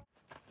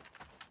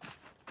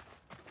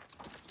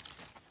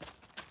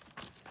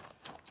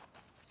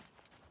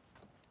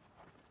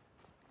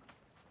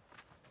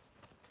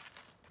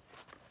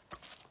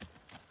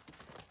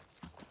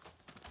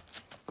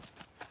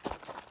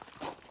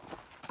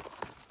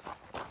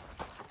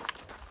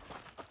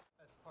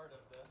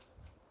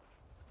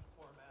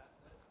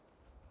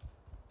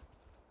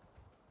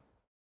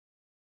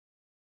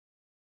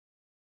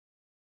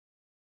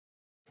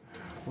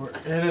 We're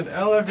in an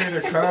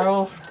elevator,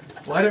 Carl.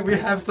 Why didn't we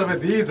have some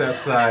of these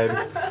outside?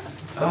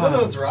 Some of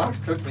those rocks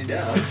took me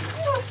down.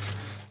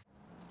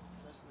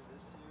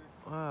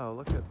 Wow,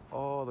 look at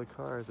all the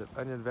cars at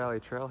Onion Valley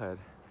Trailhead.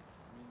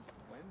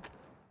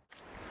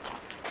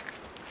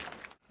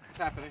 It's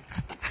happening.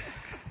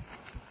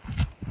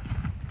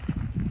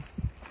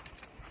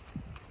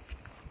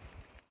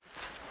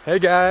 Hey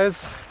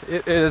guys,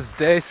 it is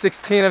day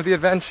 16 of the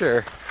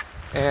adventure,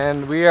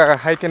 and we are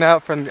hiking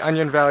out from the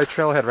Onion Valley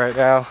Trailhead right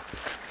now.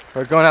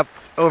 We're going up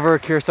over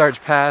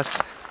Kearsarge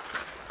Pass,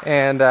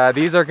 and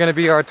these are going to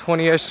be our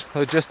 20-ish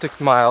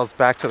logistics miles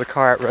back to the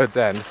car at Road's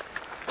End.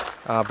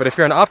 But if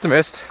you're an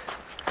optimist,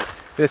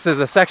 this is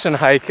a section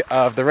hike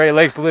of the Ray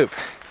Lakes Loop.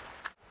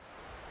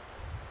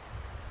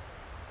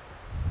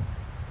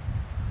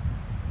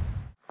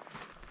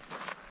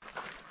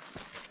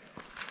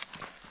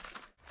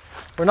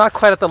 We're not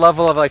quite at the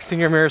level of like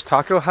Senior Mirror's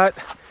Taco Hut,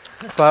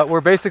 but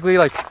we're basically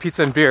like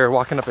pizza and beer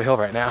walking up a hill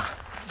right now.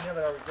 Yeah,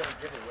 but are we going to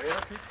give away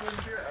our pizza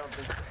and beer? I don't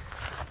think so.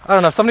 I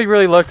don't know, if somebody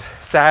really looked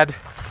sad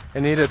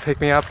and needed to pick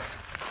me up,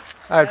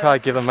 I'd probably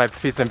give them my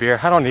pizza and beer.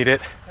 I don't need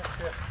it.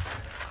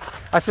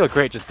 I feel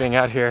great just being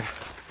out here.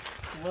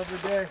 Lovely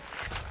day.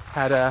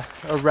 Had a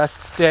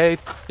rest day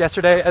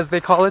yesterday, as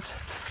they call it,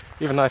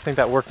 even though I think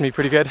that worked me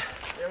pretty good. It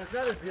was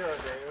not a 0 day, it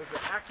was an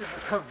active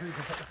recovery day.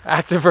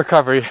 Active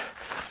recovery.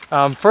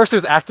 First it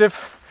was active,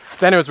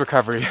 then it was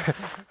recovery.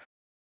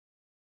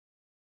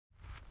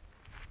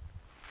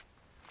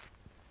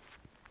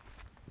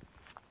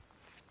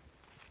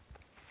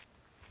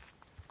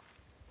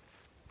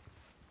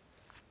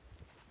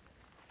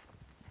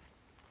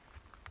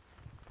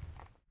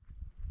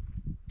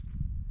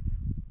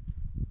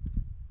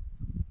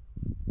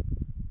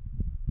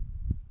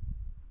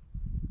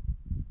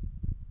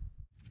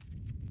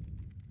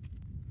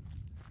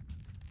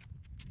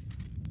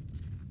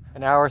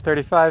 An hour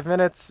 35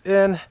 minutes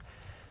in,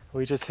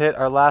 we just hit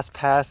our last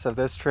pass of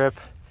this trip,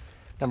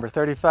 number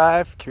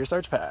 35,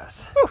 Kearsarge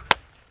Pass. Woo!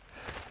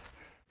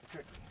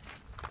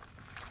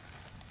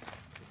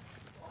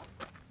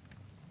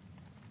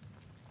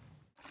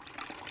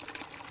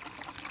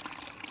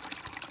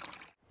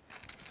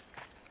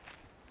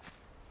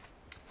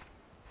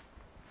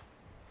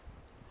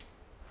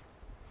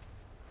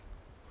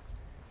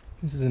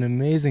 This is an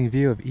amazing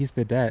view of East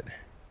Vedette.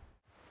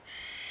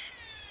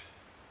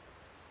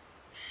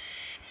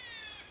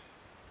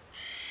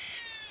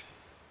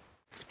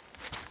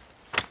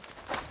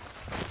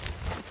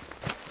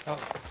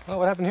 Oh,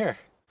 what happened here?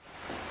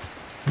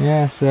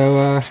 Yeah,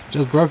 so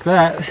just broke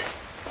that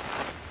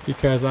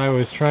because I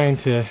was trying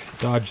to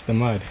dodge the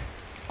mud.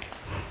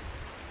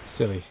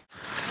 Silly.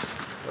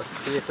 Let's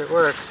see if it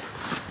worked.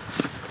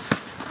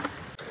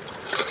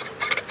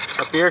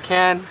 A beer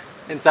can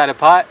inside a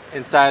pot,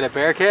 inside a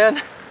bear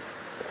can.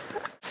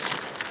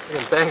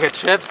 And a bag of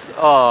chips.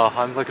 Oh,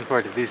 I'm looking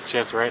forward to these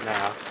chips right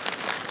now.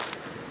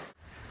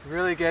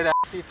 Really good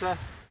pizza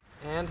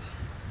and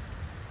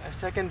a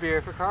second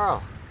beer for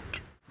Carl.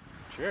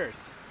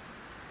 Cheers.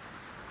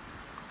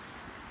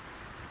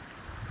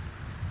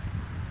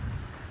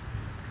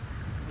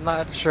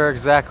 Not sure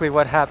exactly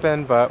what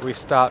happened, but we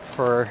stopped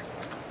for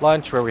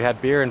lunch where we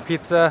had beer and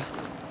pizza,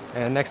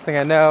 and next thing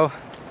I know,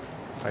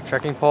 my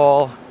trekking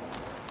pole,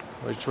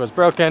 which was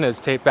broken, is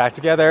taped back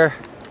together,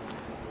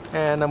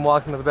 and I'm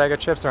walking with a bag of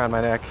chips around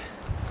my neck.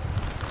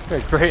 A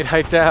great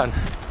hike down.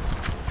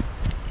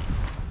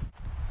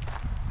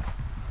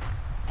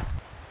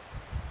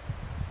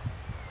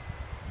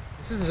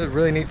 This is a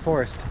really neat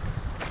forest.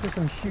 There's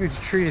some huge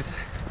trees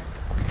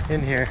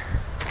in here.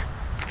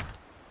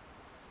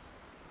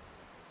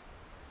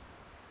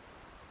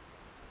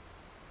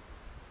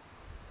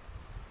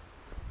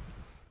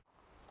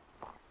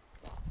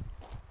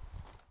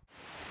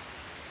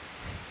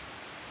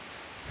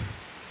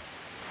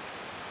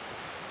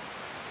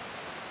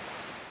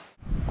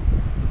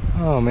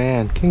 Oh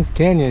man, Kings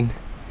Canyon,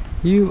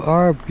 you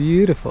are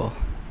beautiful.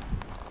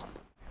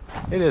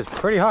 It is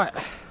pretty hot.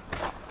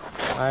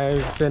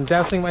 I've been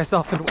dousing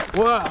myself in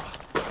water.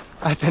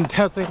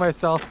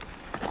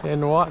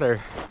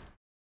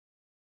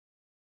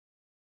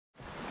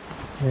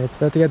 It's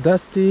about to get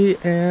dusty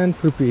and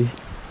poopy.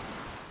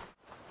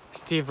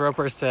 Steve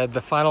Roper said the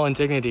final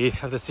indignity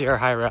of the Sierra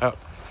High Route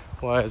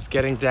was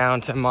getting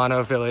down to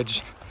Mono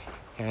Village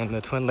and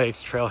the Twin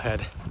Lakes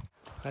Trailhead.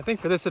 I think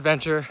for this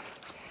adventure,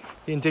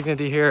 the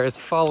indignity here is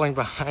following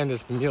behind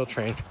this mule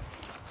train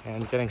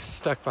and getting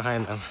stuck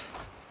behind them.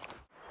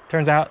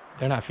 Turns out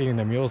they're not feeding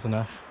their mules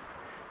enough.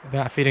 They're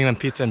not feeding them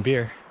pizza and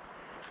beer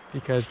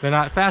because they're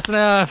not fast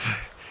enough.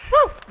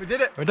 Woo! We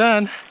did it! We're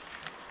done.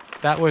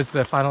 That was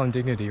the final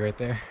indignity right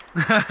there.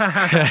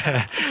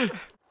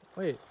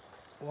 Wait,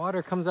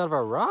 water comes out of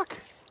a rock?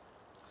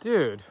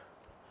 Dude.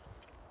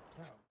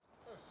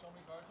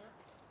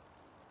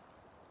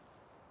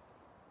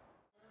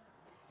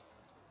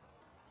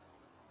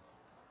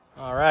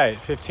 All right,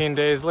 15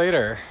 days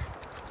later,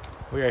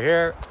 we are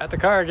here at the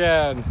car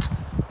again.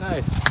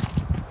 Nice.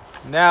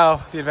 Now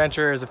the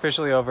adventure is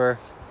officially over.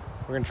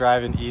 We're gonna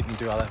drive and eat and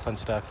do all that fun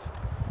stuff.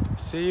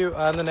 See you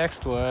on the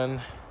next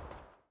one.